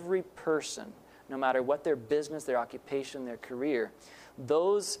that every person, no matter what their business, their occupation, their career,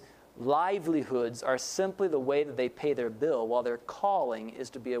 those livelihoods are simply the way that they pay their bill, while their calling is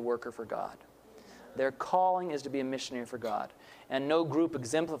to be a worker for God. Their calling is to be a missionary for God. And no group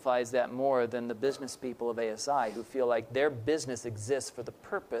exemplifies that more than the business people of ASI, who feel like their business exists for the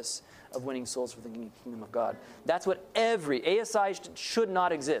purpose of winning souls for the kingdom of God. That's what ASI should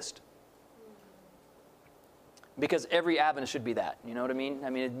not exist. Because every Adventist should be that, you know what I mean? I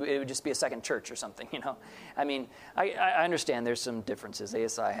mean, it would just be a second church or something, you know? I mean, I understand there's some differences.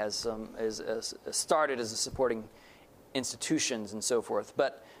 ASI is started as a supporting institutions and so forth.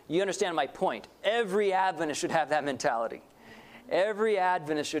 But you understand my point. Every Adventist should have that mentality. Every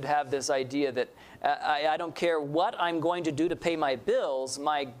Adventist should have this idea that I don't care what I'm going to do to pay my bills.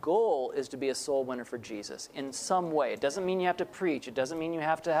 My goal is to be a soul winner for Jesus in some way. It doesn't mean you have to preach. It doesn't mean you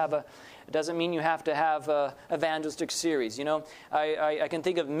have to have a evangelistic series. You know, I can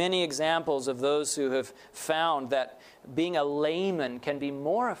think of many examples of those who have found that being a layman can be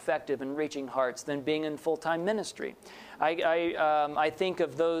more effective in reaching hearts than being in full-time ministry. I think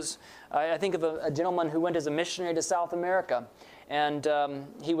of those. I think of a gentleman who went as a missionary to South America. And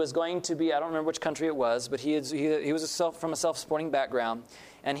he was going to be, I don't remember which country it was, but he was from a self-supporting background.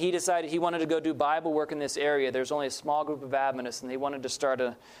 And he decided he wanted to go do Bible work in this area. There's only a small group of Adventists, and they wanted to start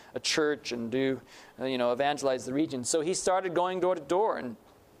a church and do, evangelize the region. So he started going door to door, and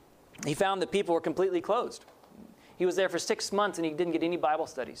he found that people were completely closed. He was there for 6 months, and he didn't get any Bible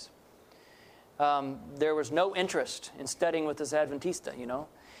studies. There was no interest in studying with this Adventista,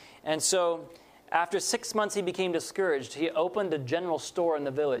 And so after 6 months, he became discouraged. He opened a general store in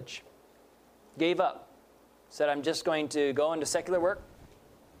the village, gave up, said, I'm just going to go into secular work.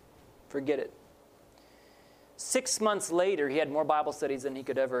 Forget it. 6 months later, he had more Bible studies than he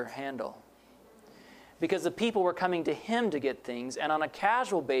could ever handle, because the people were coming to him to get things, and on a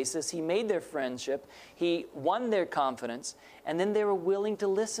casual basis, he made their friendship, he won their confidence, and then they were willing to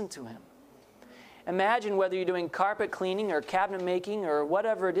listen to him. Imagine whether you're doing carpet cleaning or cabinet making or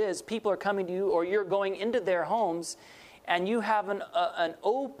whatever it is, people are coming to you, or you're going into their homes, and you have an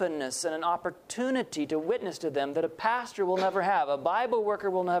openness and an opportunity to witness to them that a pastor will never have, a Bible worker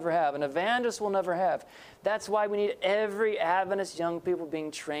will never have, an evangelist will never have. That's why we need every Adventist young people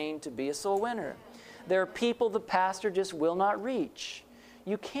being trained to be a soul winner. There are people the pastor just will not reach.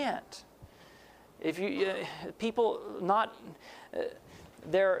 You can't. If you people not.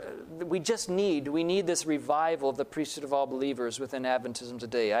 We need this revival of the priesthood of all believers within Adventism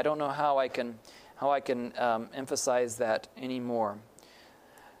today. I don't know how I can emphasize that anymore.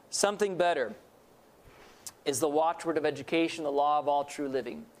 Something better is the watchword of education, the law of all true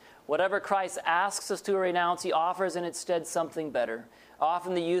living. Whatever Christ asks us to renounce, he offers in its stead something better.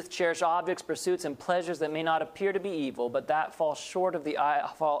 Often the youth cherish objects, pursuits, and pleasures that may not appear to be evil, but that falls short of the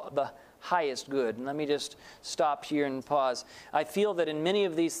highest good. And let me just stop here and pause. I feel that in many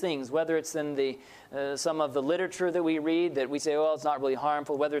of these things, whether it's in some of the literature that we read that we say, well, it's not really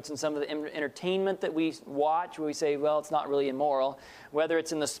harmful, whether it's in some of the entertainment that we watch where we say, well, it's not really immoral, whether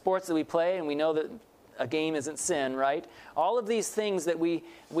it's in the sports that we play and we know that a game isn't sin, right? All of these things that we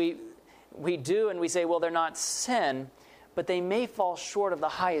do and we say, well, they're not sin, but they may fall short of the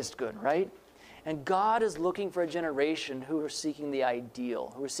highest good, right? And God is looking for a generation who are seeking the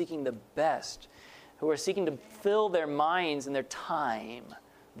ideal, who are seeking the best, who are seeking to fill their minds and their time,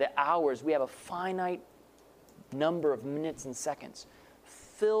 the hours. We have a finite number of minutes and seconds.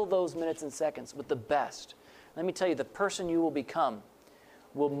 Fill those minutes and seconds with the best. Let me tell you, the person you will become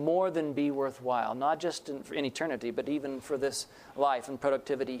will more than be worthwhile, not just in eternity, but even for this life and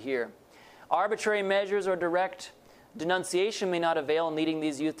productivity here. Arbitrary measures or direct denunciation may not avail in leading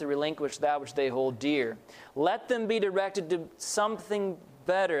these youth to relinquish that which they hold dear. Let them be directed to something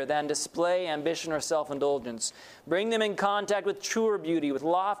better than display, ambition, or self-indulgence. Bring them in contact with truer beauty, with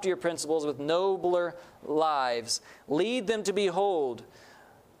loftier principles, with nobler lives. Lead them to behold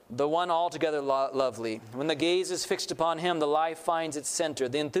the one altogether lovely. When the gaze is fixed upon him, the life finds its center.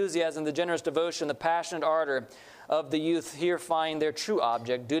 The enthusiasm, the generous devotion, the passionate ardor of the youth here find their true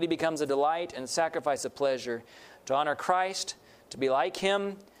object. Duty becomes a delight and sacrifice a pleasure. To honor Christ, to be like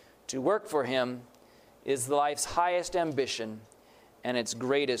him, to work for him, is life's highest ambition. and its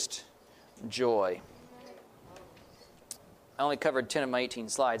greatest joy. I only covered 10 of my 18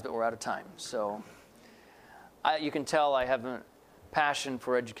 slides, but we're out of time. So you can tell I have a passion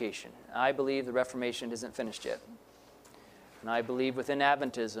for education. I believe the Reformation isn't finished yet. And I believe within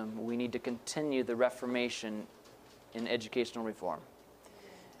Adventism, we need to continue the Reformation in educational reform.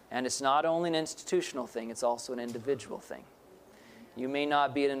 And it's not only an institutional thing, it's also an individual thing. You may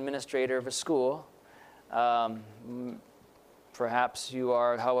not be an administrator of a school. Perhaps you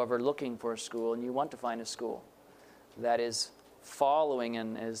are, however, looking for a school and you want to find a school that is following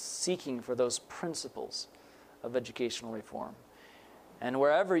and is seeking for those principles of educational reform. And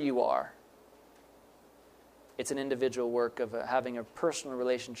wherever you are, it's an individual work of having a personal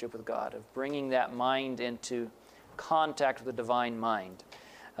relationship with God, of bringing that mind into contact with the divine mind.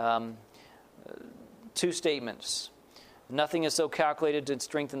 Two statements. Nothing is so calculated to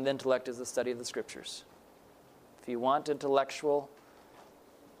strengthen the intellect as the study of the Scriptures. If you want intellectual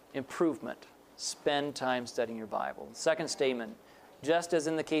improvement, spend time studying your Bible. Second statement, just as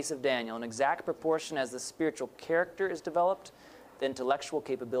in the case of Daniel, in exact proportion as the spiritual character is developed, the intellectual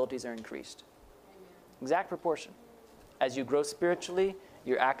capabilities are increased. Exact proportion. As you grow spiritually,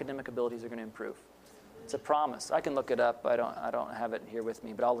 your academic abilities are going to improve. It's a promise. I can look it up. I don't have it here with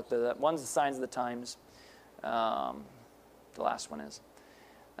me, but I'll look it up. One's the Signs of the Times. The last one is.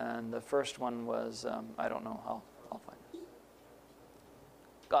 And the first one was, I don't know. I'll find it.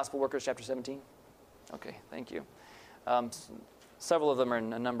 Gospel Workers, chapter 17. Okay, thank you. Several of them are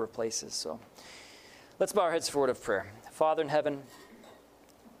in a number of places. So let's bow our heads for a word of prayer. Father in heaven,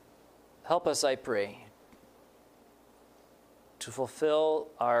 help us, I pray, to fulfill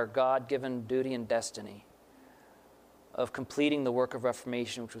our God-given duty and destiny of completing the work of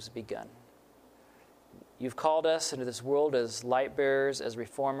Reformation which was begun. You've called us into this world as light bearers, as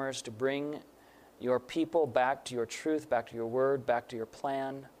reformers, to bring your people back to your truth, back to your word, back to your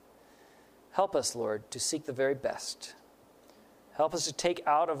plan. Help us, Lord, to seek the very best. Help us to take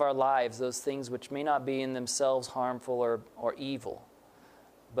out of our lives those things which may not be in themselves harmful or evil,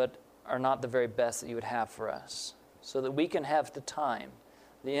 but are not the very best that you would have for us, so that we can have the time,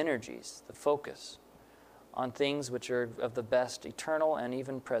 the energies, the focus on things which are of the best eternal and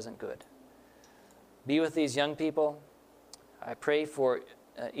even present good. Be with these young people. I pray for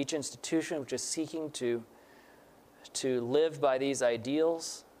each institution which is seeking to live by these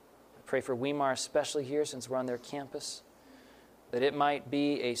ideals. I pray for Weimar especially here, since we're on their campus, that it might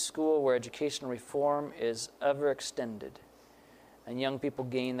be a school where educational reform is ever extended and young people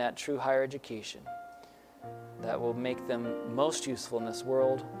gain that true higher education that will make them most useful in this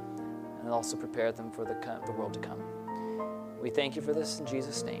world and also prepare them for the world to come. We thank you for this in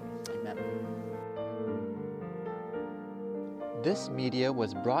Jesus' name. Amen. This media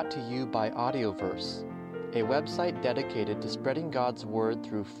was brought to you by Audioverse, a website dedicated to spreading God's Word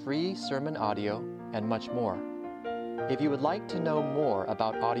through free sermon audio and much more. If you would like to know more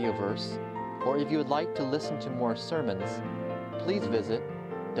about Audioverse, or if you would like to listen to more sermons, please visit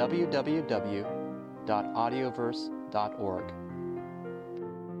www.audioverse.org.